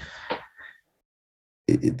 and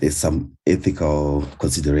there's some ethical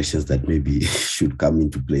considerations that maybe should come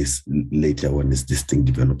into place later when this thing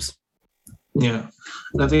develops. Yeah.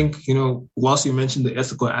 And I think, whilst you mentioned the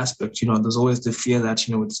ethical aspect, there's always the fear that,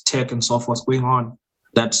 with tech and so forth going on,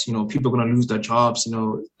 that, people are going to lose their jobs.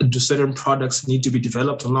 Do certain products need to be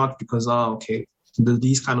developed or not? Because,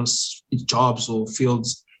 these kind of jobs or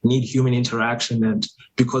fields need human interaction. And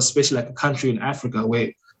because especially like a country in Africa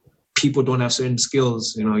where people don't have certain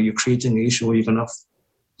skills, you're creating an issue where you're going to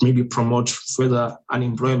maybe promote further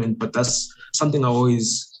unemployment. But that's something I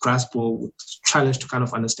always grasp or challenge to kind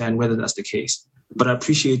of understand whether that's the case. But I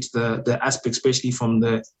appreciate the aspect, especially from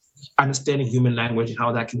the understanding human language and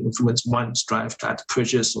how that can influence one's drive to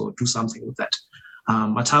purchase or do something with that.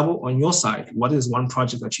 Matabo, on your side, what is one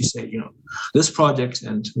project that you say, this project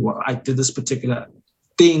and I did this particular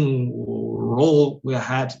thing or role where I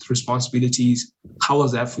had responsibilities? How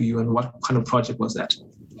was that for you, and what kind of project was that?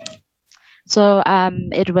 So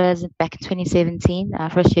it was back in 2017,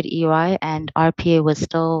 first year at EY, and RPA was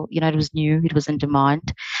still, it was new, it was in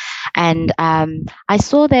demand. And I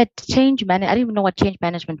saw that I didn't even know what change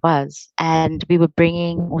management was. And we were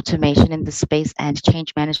bringing automation in the space, and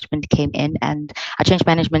change management came in, and a change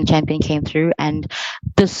management champion came through. And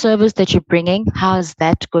the service that you're bringing, how is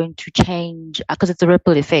that going to change? Because it's a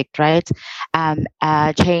ripple effect, right?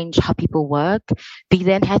 Change how people work. We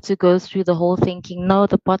then had to go through the whole thinking, no,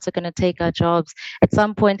 the bots are going to take our jobs. At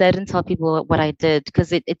some point, I didn't tell people what I did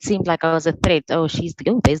because it seemed like I was a threat. Oh,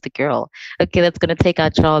 there's the girl. Okay, that's going to take our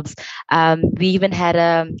jobs. We even had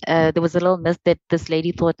there was a little myth that this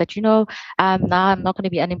lady thought that, now I'm not going to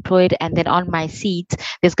be unemployed, and then on my seat,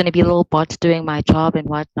 there's going to be a little bot doing my job and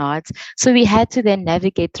whatnot. So we had to then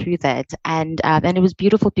navigate through that. And it was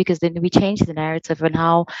beautiful because then we changed the narrative on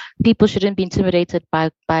how people shouldn't be intimidated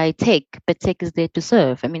by tech, but tech is there to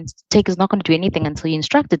serve. I mean, tech is not going to do anything until you're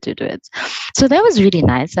instructed to do it. So that was really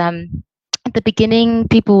nice. At the beginning,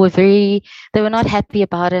 people were they were not happy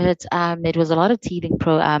about it. It was a lot of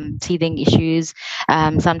teething issues.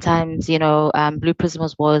 Sometimes, Blue Prism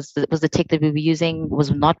was the tech that we were using was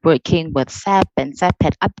not working with SAP, and SAP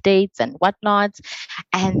had updates and whatnot.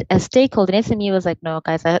 And a stakeholder, an SME, was like, "No,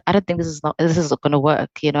 guys, I don't think this is going to work."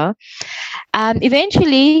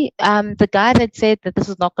 Eventually, the guy that said that this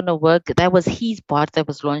is not going to work, that was his bot that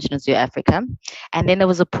was launched in Azure Africa. And then there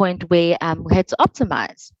was a point where we had to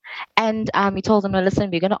optimize. And we told them, no,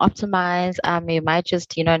 listen, we're going to optimize. You might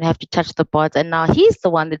just, have to touch the bot. And now he's the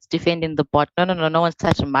one that's defending the bot. No one's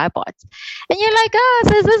touching my bot. And you're like, oh,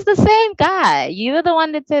 so is this the same guy? You're the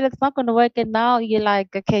one that said it's not going to work. And now you're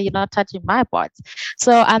like, okay, you're not touching my bots.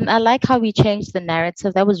 So I like how we changed the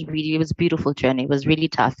narrative. It was a beautiful journey. It was really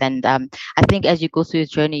tough. And I think as you go through the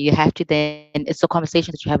journey, you have to it's a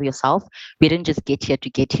conversation that you have with yourself. We didn't just get here to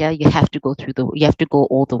get here. You have to go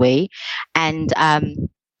all the way. And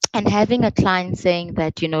having a client saying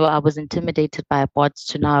that, I was intimidated by a bot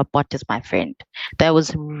to now a bot is my friend, that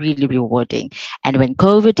was really rewarding. And when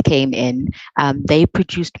COVID came in, they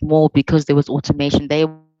produced more because there was automation. They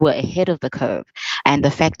were ahead of the curve. And the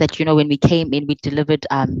fact that, when we came in, we delivered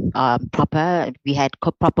we had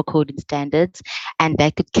proper coding standards, and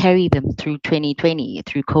that could carry them through 2020,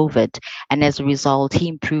 through COVID. And as a result, he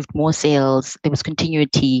improved more sales. There was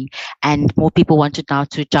continuity, and more people wanted now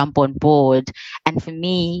to jump on board. And for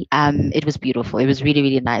me, it was beautiful. It was really,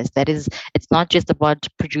 really nice. It's not just about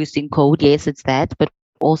producing code. Yes, it's that, but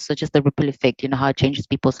also just the ripple effect, how it changes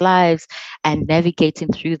people's lives, and navigating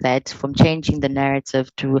through that from changing the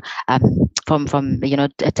narrative to from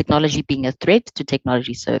technology being a threat to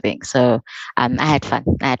technology serving. So I had fun.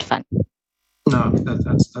 No,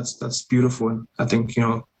 that's beautiful. And I think,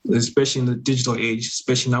 especially in the digital age,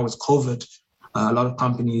 especially now with COVID, a lot of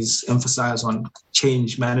companies emphasize on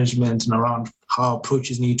change management and around how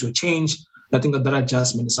approaches need to change. I think that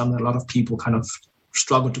adjustment is something that a lot of people kind of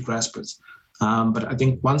struggle to grasp it. But I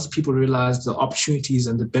think once people realize the opportunities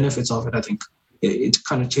and the benefits of it, I think it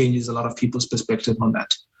kind of changes a lot of people's perspective on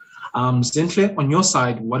that. Zinhle, on your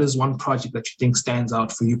side, what is one project that you think stands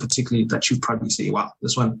out for you particularly that you probably say, wow,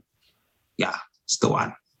 this one, yeah, it's the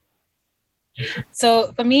one?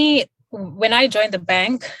 So for me, when I joined the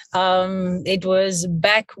bank, it was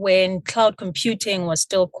back when cloud computing was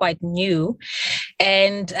still quite new.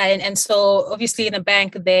 And so obviously in the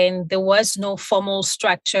bank, then there was no formal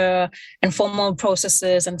structure and formal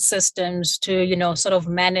processes and systems to, sort of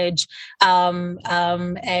manage and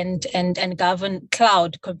govern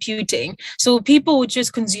cloud computing. So people would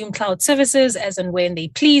just consume cloud services as and when they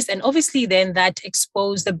please. And obviously then that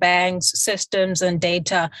exposed the bank's systems and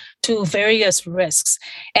data to various risks.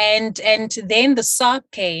 And then the SARB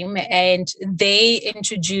came and they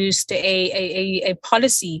introduced a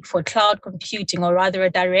policy for cloud computing, or rather a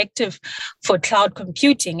directive for cloud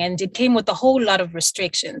computing, and it came with a whole lot of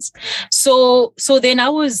restrictions. So then I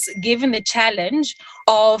was given the challenge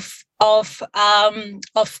of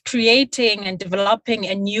creating and developing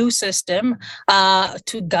a new system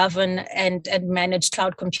to govern and manage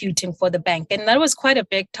cloud computing for the bank. And that was quite a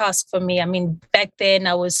big task for me. I mean, back then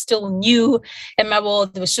I was still new in my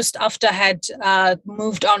world. It was just after I had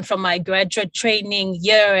moved on from my graduate training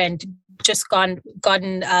year and just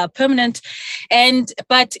gotten permanent.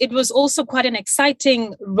 But it was also quite an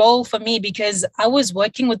exciting role for me because I was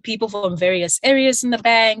working with people from various areas in the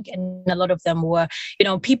bank, and a lot of them were,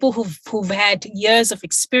 people who've had years of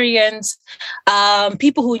experience,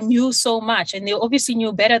 people who knew so much, and they obviously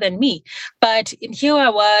knew better than me. But here I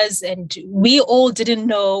was, and we all didn't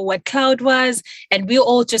know what cloud was, and we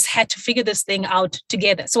all just had to figure this thing out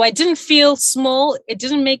together. So I didn't feel small. It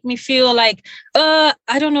didn't make me feel like,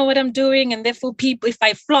 I don't know what I'm doing. And therefore, people, if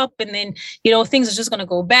I flop and then, things are just going to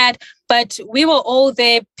go bad. But we were all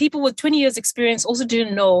there. People with 20 years experience also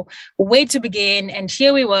didn't know where to begin. And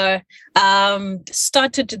here we were,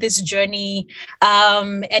 started this journey.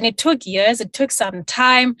 And it took years. It took some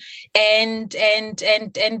time. And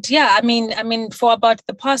yeah, I mean, for about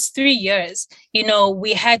the past 3 years,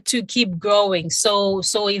 we had to keep growing. So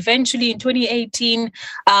eventually in 2018,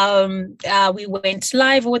 we went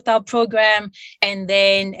live with our program. And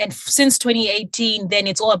since 2018, then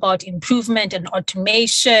it's all about improvement and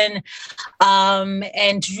automation.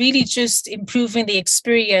 And really just improving the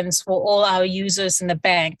experience for all our users in the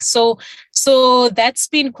bank. So that's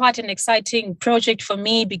been quite an exciting project for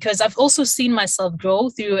me because I've also seen myself grow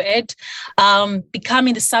through it,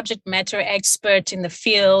 becoming the subject matter expert in the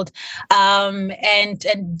field, and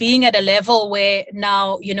being at a level where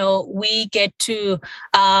now, we get to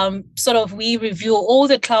we review all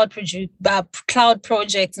the cloud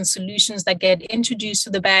projects and solutions that get introduced to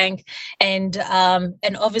the bank, and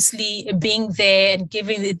obviously being there and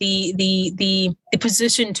giving the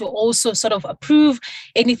position to also sort of approve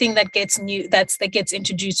anything that gets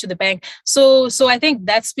introduced to the bank. So I think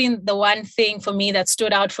that's been the one thing for me that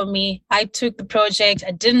stood out for me. I took the project.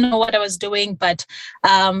 I didn't know what I was doing, but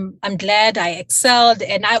I'm glad I excelled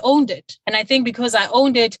and I owned it. And I think because I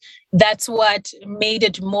owned it, that's what made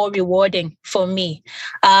it more rewarding for me.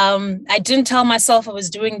 I didn't tell myself I was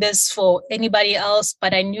doing this for anybody else,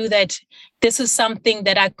 but I knew that this is something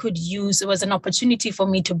that I could use. It was an opportunity for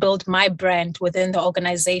me to build my brand within the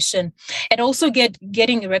organization, and also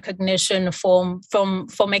getting recognition from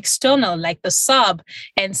external, like the SARB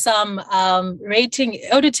and some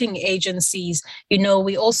auditing agencies.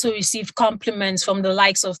 We also received compliments from the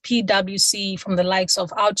likes of PwC, from the likes of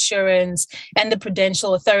OUTsurance and the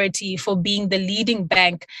Prudential Authority for being the leading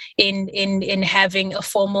bank in having a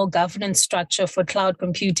formal governance structure for cloud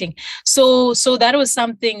computing. So that was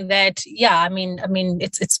something that, I mean,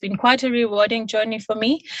 it's been quite a rewarding journey for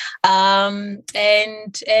me. And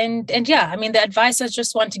yeah, I mean, the advice I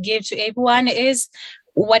just want to give to everyone is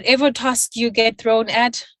whatever task you get thrown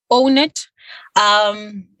at, own it,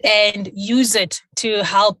 and use it to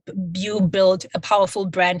help you build a powerful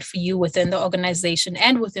brand for you within the organization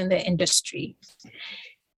and within the industry.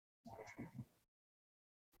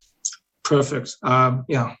 Perfect. I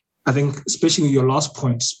think especially your last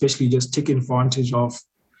point, especially just taking advantage of,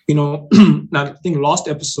 now I think last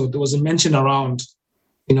episode, there was a mention around,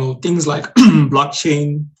 things like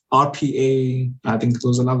blockchain, RPA. I think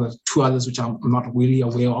those are two others, which I'm not really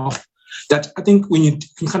aware of. That I think when you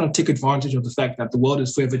can kind of take advantage of the fact that the world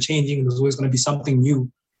is forever changing and there's always going to be something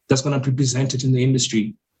new that's going to be presented in the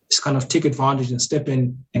industry, just kind of take advantage and step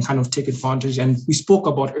in and kind of take advantage. And we spoke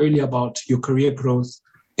earlier about your career growth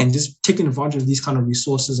and just taking advantage of these kind of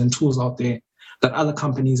resources and tools out there that other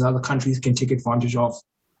companies, other countries can take advantage of.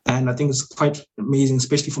 And I think it's quite amazing,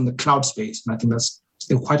 especially from the cloud space. And I think that's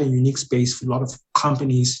quite a unique space for a lot of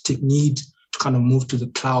companies to need to kind of move to the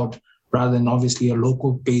cloud rather than obviously a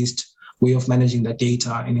local-based way of managing their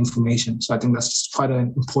data and information. So I think that's just quite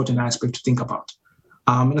an important aspect to think about.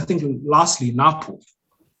 And I think lastly, Napo,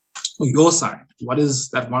 on your side, what is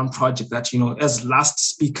that one project that, as last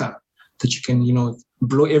speaker, that you can,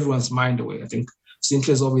 blow everyone's mind away. I think Zintle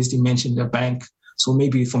has obviously mentioned the bank. So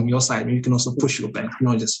maybe from your side, maybe you can also push your bank, you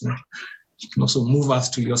can also move us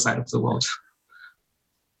to your side of the world.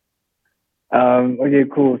 Okay,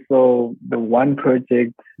 cool. So the one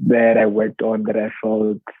project that I worked on that I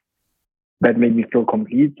felt that made me feel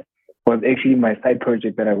complete was actually my side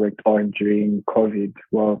project that I worked on during COVID.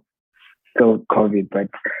 Well, still COVID, but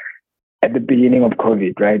at the beginning of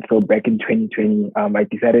COVID, right? So back in 2020, I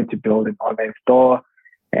decided to build an online store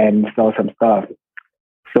and sell some stuff.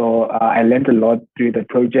 So I learned a lot through the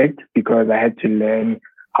project because I had to learn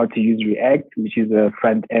how to use React, which is a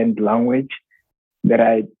front-end language that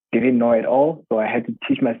I didn't know at all. So I had to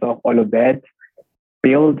teach myself all of that,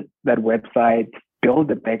 build that website, build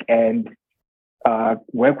the back end,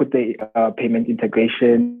 work with the payment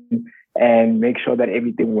integration, and make sure that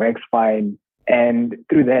everything works fine. And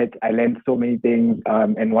through that, I learned so many things.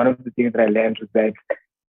 And one of the things that I learned was that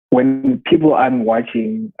when people aren't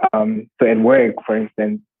watching, so at work, for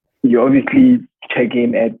instance, you obviously check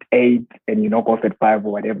in at 8 and you knock off at 5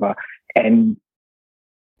 or whatever. And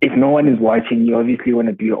if no one is watching, you obviously want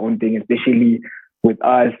to do your own thing, especially with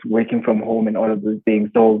us working from home and all of those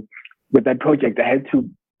things. So with that project, I had to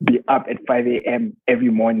be up at 5 a.m. every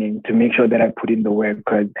morning to make sure that I put in the work,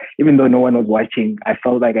 because even though no one was watching, I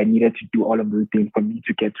felt like I needed to do all of those things for me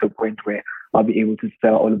to get to a point where I'll be able to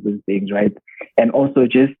sell all of those things, right? And also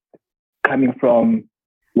just coming from,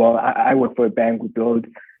 well, I work for a bank, we build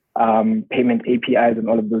payment APIs and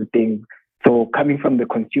all of those things. So coming from the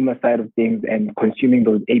consumer side of things and consuming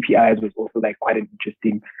those APIs was also like quite an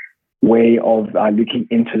interesting way of looking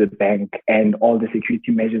into the bank and all the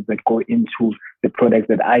security measures that go into the products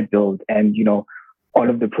that I build, and all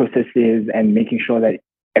of the processes and making sure that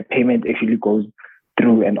a payment actually goes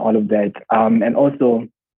through and all of that. And also,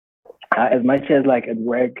 as much as like at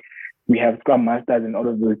work, we have Scrum Masters and all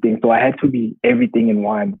of those things. So I had to be everything in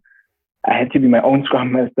one. I had to be my own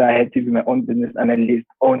Scrum Master. I had to be my own business analyst,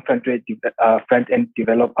 own front-end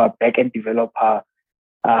developer, back-end developer,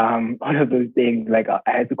 all of those things. Like I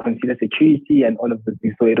had to consider security and all of those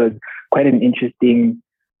things. So it was quite an interesting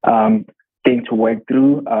thing to work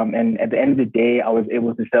through. And at the end of the day, I was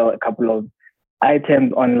able to sell a couple of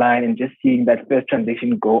items online, and just seeing that first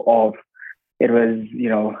transaction go off, it was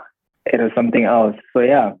something else. So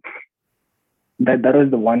yeah. That was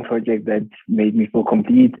the one project that made me feel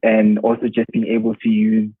complete, and also just being able to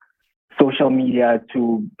use social media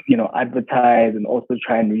to, advertise and also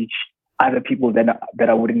try and reach other people that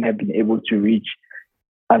I wouldn't have been able to reach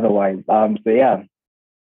otherwise. So yeah.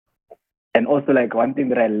 And also like one thing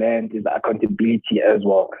that I learned is accountability as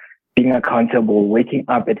well. Being accountable, waking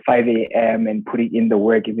up at 5 a.m. and putting in the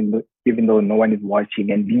work, even though no one is watching,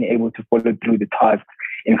 and being able to follow through the tasks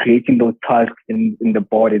and creating those tasks in the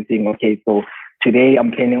board and saying, okay, so today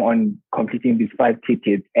I'm planning on completing these 5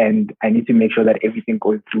 tickets, and I need to make sure that everything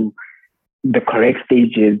goes through the correct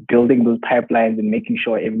stages, building those pipelines and making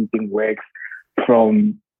sure everything works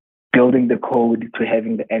from building the code to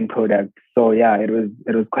having the end product. So yeah, it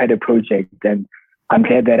was quite a project, and I'm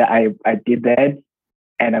glad that I did that,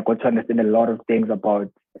 and I got to understand a lot of things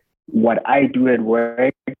about what I do at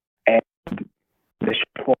work and the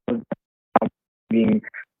shortfalls being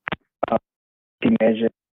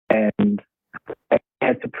measured, and I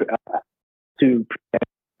had to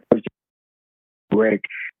work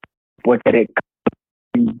what that I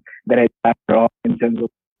done wrong in terms of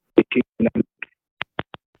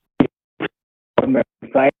on my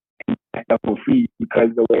site for free, because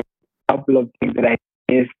there were a couple of things that I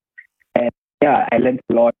missed, and yeah, I learned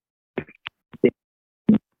a lot.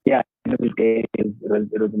 Yeah, at the end of the day, it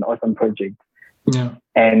was an awesome project. Yeah,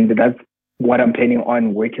 and that's what I'm planning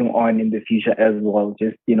on working on in the future as well.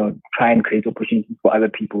 Just, try and create opportunities for other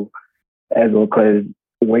people as well, because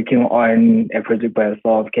working on a project by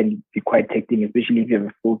yourself can be quite taxing, especially if you have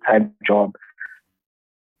a full-time job.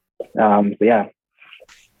 So yeah.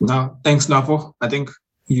 No, thanks, Napo. I think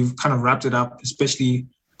you've kind of wrapped it up, especially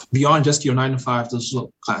beyond just your 9 to 5.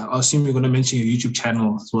 I assume you're going to mention your YouTube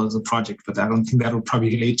channel as well as a project, but I don't think that will probably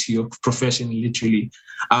relate to your profession literally.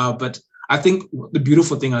 But I think the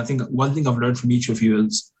beautiful thing, I think one thing I've learned from each of you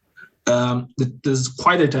is that there's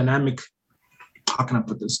quite a dynamic, how can I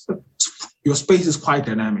put this? Your space is quite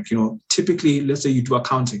dynamic. Typically, let's say you do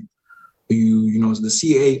accounting, the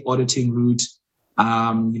CA auditing route,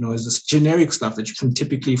 is this generic stuff that you can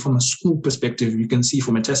typically, from a school perspective, you can see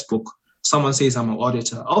from a test book. Someone says, I'm an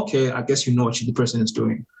auditor. Okay, I guess you know what the person is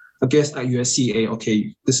doing. I guess you're a CA.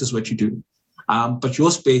 Okay, this is what you do. But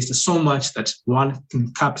your space, there's so much that one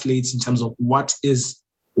encapsulates in terms of what is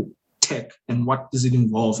tech and what does it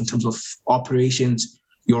involve in terms of operations,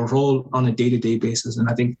 your role on a day-to-day basis. And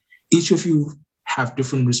I think each of you have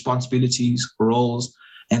different responsibilities, roles.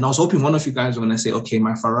 And I was hoping one of you guys were going to say, okay,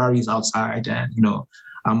 my Ferrari is outside and,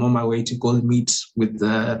 I'm on my way to go meet with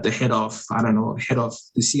the head of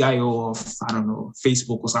the CIO of,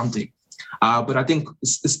 Facebook or something. But I think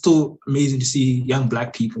it's still amazing to see young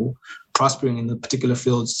Black people prospering in the particular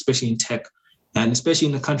fields, especially in tech, and especially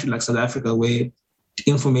in a country like South Africa, where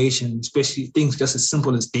information, especially things just as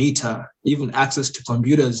simple as data, even access to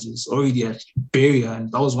computers is already a barrier.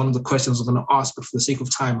 And that was one of the questions I was going to ask, but for the sake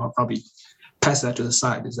of time, I'll probably pass that to the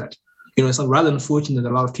side, is that, it's rather unfortunate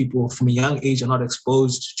that a lot of people from a young age are not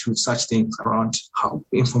exposed to such things around how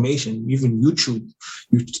information, even YouTube,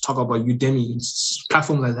 you talk about Udemy,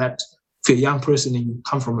 platforms like that. For a young person and you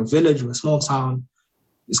come from a village or a small town,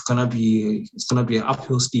 it's gonna be an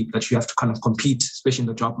uphill steep that you have to kind of compete, especially in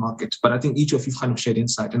the job market. But I think each of you kind of shared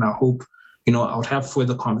insight, and I hope, I would have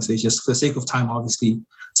further conversations. For the sake of time, obviously,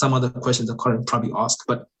 some other questions I couldn't probably ask,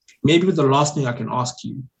 but maybe the last thing I can ask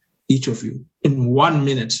you, each of you, in 1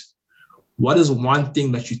 minute, what is one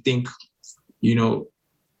thing that you think,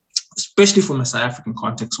 especially from a South African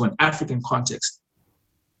context or an African context,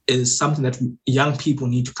 is something that young people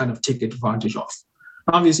need to kind of take advantage of?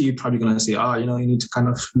 Obviously, you're probably going to say, you need to kind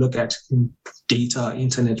of look at data,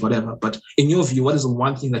 internet, whatever. But in your view, what is the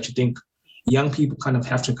one thing that you think young people kind of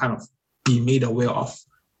have to kind of be made aware of,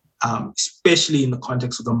 especially in the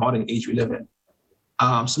context of the modern age we live in?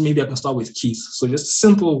 So maybe I can start with Keith. So just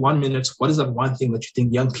simple 1 minute, what is that one thing that you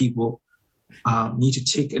think young people need to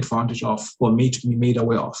take advantage of or need to be made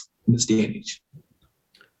aware of in this day and age?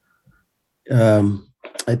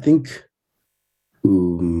 I think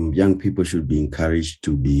young people should be encouraged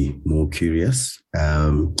to be more curious.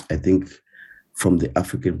 I think from the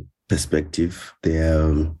African perspective,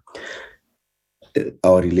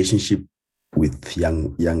 our relationship with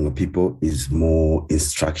young people is more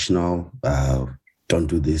instructional. Don't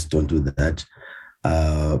do this, don't do that.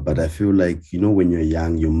 But I feel like, when you're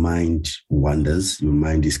young, your mind wanders, your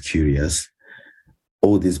mind is curious.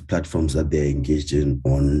 All these platforms that they're engaged in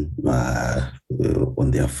on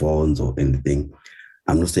their phones or anything,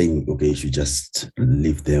 I'm not saying, okay, you should just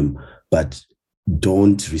leave them, but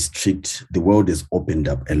don't restrict. The world has opened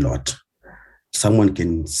up a lot. Someone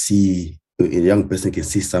can see, a young person can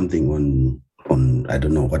see something on I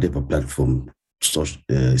don't know, whatever platform,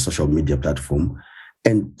 social media platform,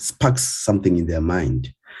 and sparks something in their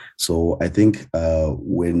mind. So I think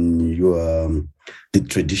when you're the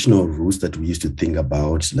traditional rules that we used to think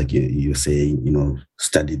about, like you're saying,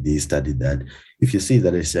 study this, study that. If you see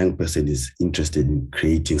that a young person is interested in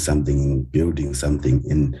creating something, building something,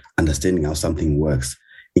 in understanding how something works,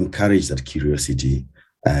 encourage that curiosity.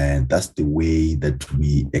 And that's the way that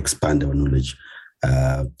we expand our knowledge,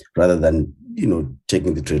 rather than,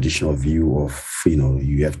 taking the traditional view of,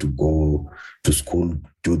 you have to go to school,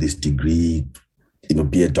 do this degree,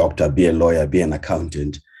 be a doctor, be a lawyer, be an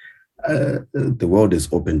accountant. The world has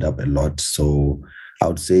opened up a lot. So I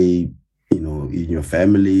would say, in your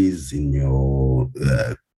families, in your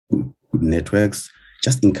networks,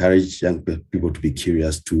 just encourage young people to be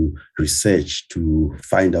curious, to research, to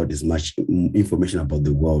find out as much information about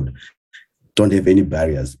the world. Don't have any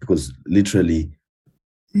barriers, because literally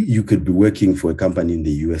you could be working for a company in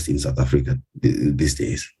the US, in South Africa these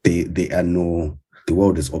days. The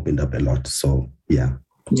world has opened up a lot. So yeah.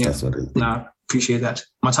 That's what I think. Nah, appreciate that.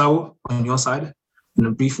 Matawo, on your side, in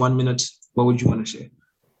a brief 1 minute, what would you want to share?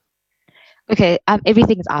 Okay,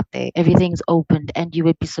 everything's out there, everything's opened, and you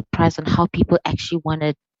would be surprised on how people actually want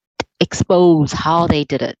to expose how they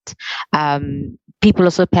did it. People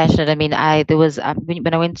are so passionate. I mean, there was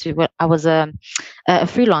when I went to, I was a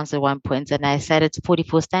freelancer at one point, and I sat at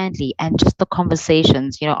 44 Stanley, and just the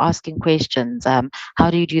conversations, asking questions.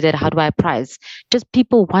 How do you do that? How do I price? Just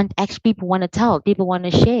people want to tell, people want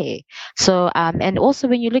to share. So, and also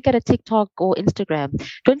when you look at a TikTok or Instagram,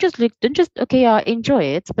 don't just enjoy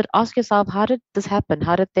it, but ask yourself, how did this happen?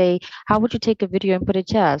 How would you take a video and put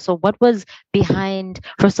it here? So what was behind,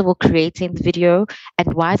 first of all, creating the video,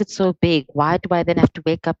 and why is it so big? Why do I then have to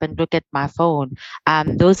wake up and look at my phone?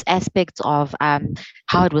 Those aspects of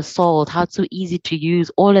how it was sold, how it's so easy to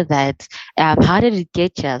use, all of that. How did it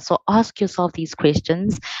get here? So ask yourself these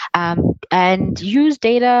questions, and try to use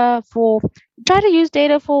data for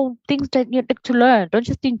things that to learn. Don't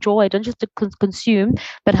just enjoy, don't just consume,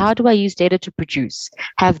 but how do I use data to produce?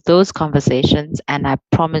 Have those conversations, and I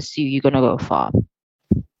promise you're going to go far.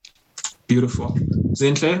 Beautiful.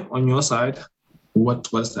 Zinhle, on your side,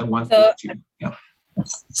 what was that one thing?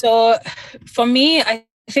 So for me, I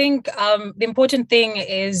think the important thing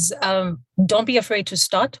is don't be afraid to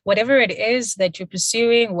start. Whatever it is that you're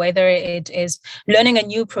pursuing, whether it is learning a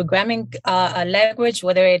new programming language,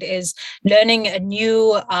 whether it is learning a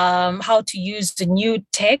new how to use the new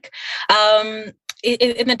tech.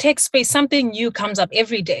 In the tech space, something new comes up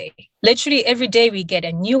every day. Literally every day we get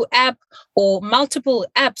a new app or multiple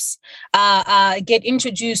apps get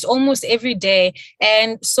introduced almost every day.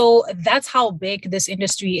 And so that's how big this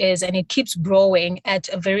industry is. And it keeps growing at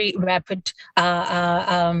a very rapid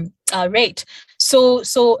rate.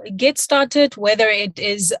 So get started, whether it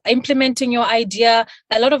is implementing your idea.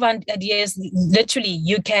 A lot of ideas, literally,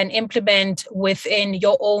 you can implement within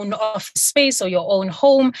your own office space or your own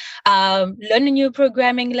home. Learn a new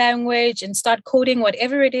programming language and start coding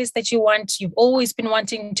whatever it is that you want. You've always been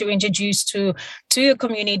wanting to introduce to your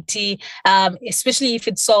community, especially if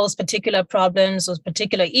it solves particular problems or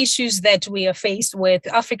particular issues that we are faced with.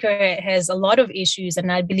 Africa has a lot of issues,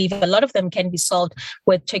 and I believe a lot of them can be solved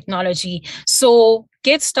with technology. So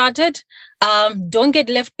get started. Don't get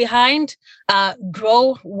left behind.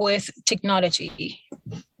 Grow with technology.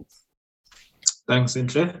 Thanks,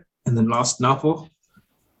 Intle. And then last, Napo,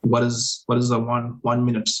 what is the 1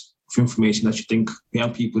 minute of information that you think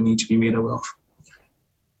young people need to be made aware of?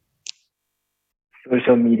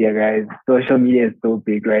 Social media, guys. Social media is so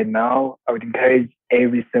big right now. I would encourage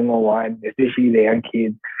every single one, especially the young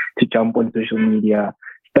kids, to jump on social media,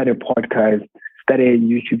 start a podcast, start a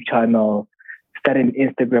YouTube channel, start an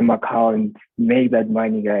Instagram account, make that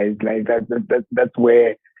money, guys. Like that's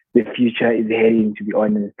where the future is heading, to be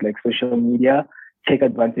honest. Like social media, take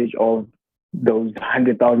advantage of those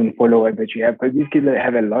 100,000 followers that you have, because these kids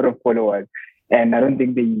have a lot of followers. And I don't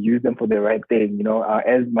think they use them for the right thing. You know,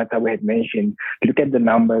 as Matawe had mentioned, look at the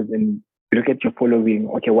numbers and look at your following.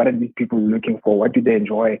 Okay, what are these people looking for? What do they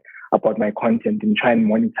enjoy about my content? And try and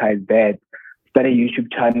monetize that. Start a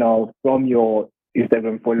YouTube channel from your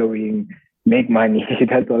Instagram following. Make money.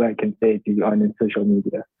 That's all I can say, to be honest, social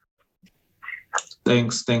media.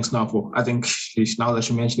 Thanks, Napo. I think now that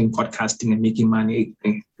you're mentioning podcasting and making money,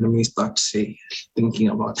 let me start thinking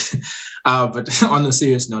about it. But on a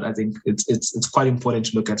serious note, I think it's quite important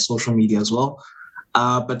to look at social media as well.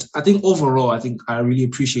 But I think overall, I really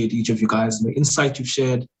appreciate each of you guys and the insight you've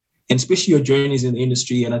shared, and especially your journeys in the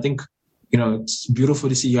industry. And I think, it's beautiful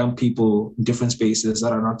to see young people in different spaces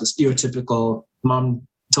that are not the stereotypical mom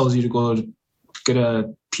tells you to go get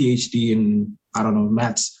a PhD in,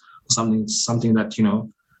 maths. Something that,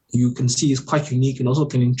 you can see is quite unique and also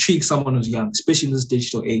can intrigue someone who's young, especially in this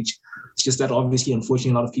digital age. It's just that obviously,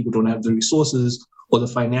 unfortunately, a lot of people don't have the resources or the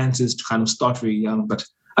finances to kind of start very young. But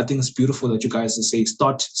I think it's beautiful that you guys say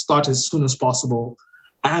start as soon as possible,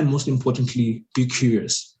 and most importantly, be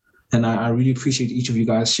curious. And I really appreciate each of you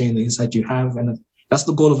guys sharing the insight you have. And that's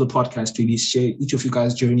the goal of the podcast, really, share each of you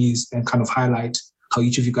guys' journeys and kind of highlight how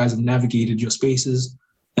each of you guys have navigated your spaces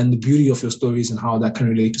and the beauty of your stories and how that can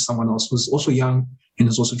relate to someone else who's also young and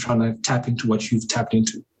is also trying to tap into what you've tapped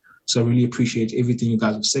into. So I really appreciate everything you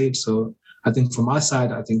guys have said. So I think from my side,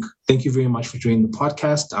 thank you very much for joining the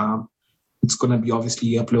podcast. It's going to be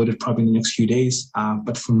obviously uploaded probably in the next few days.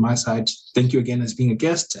 But from my side, thank you again as being a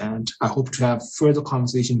guest. And I hope to have further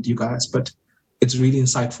conversation with you guys. But it's really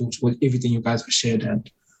insightful with everything you guys have shared. And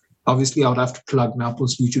obviously, I would have to plug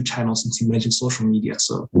Napo's YouTube channel since you mentioned social media.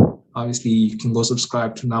 So obviously, you can go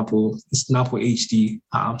subscribe to Napo. It's Napo HD.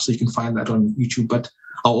 So you can find that on YouTube. But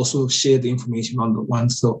I'll also share the information on the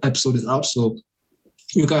once the episode is out. So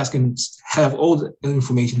you guys can have all the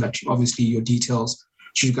information that obviously your details,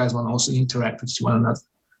 should you guys want to also interact with one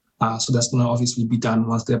another. So that's going to obviously be done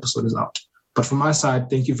once the episode is out. But from my side,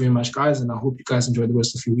 thank you very much, guys. And I hope you guys enjoy the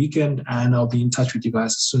rest of your weekend. And I'll be in touch with you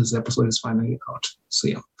guys as soon as the episode is finally out. So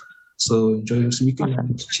yeah. So enjoy your weekend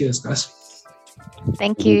and cheers, guys.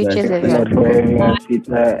 Thank you. Cheers, everyone. Very much,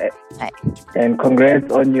 Peter. And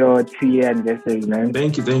congrats on your 2-year anniversary, man.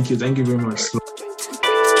 Thank you very much.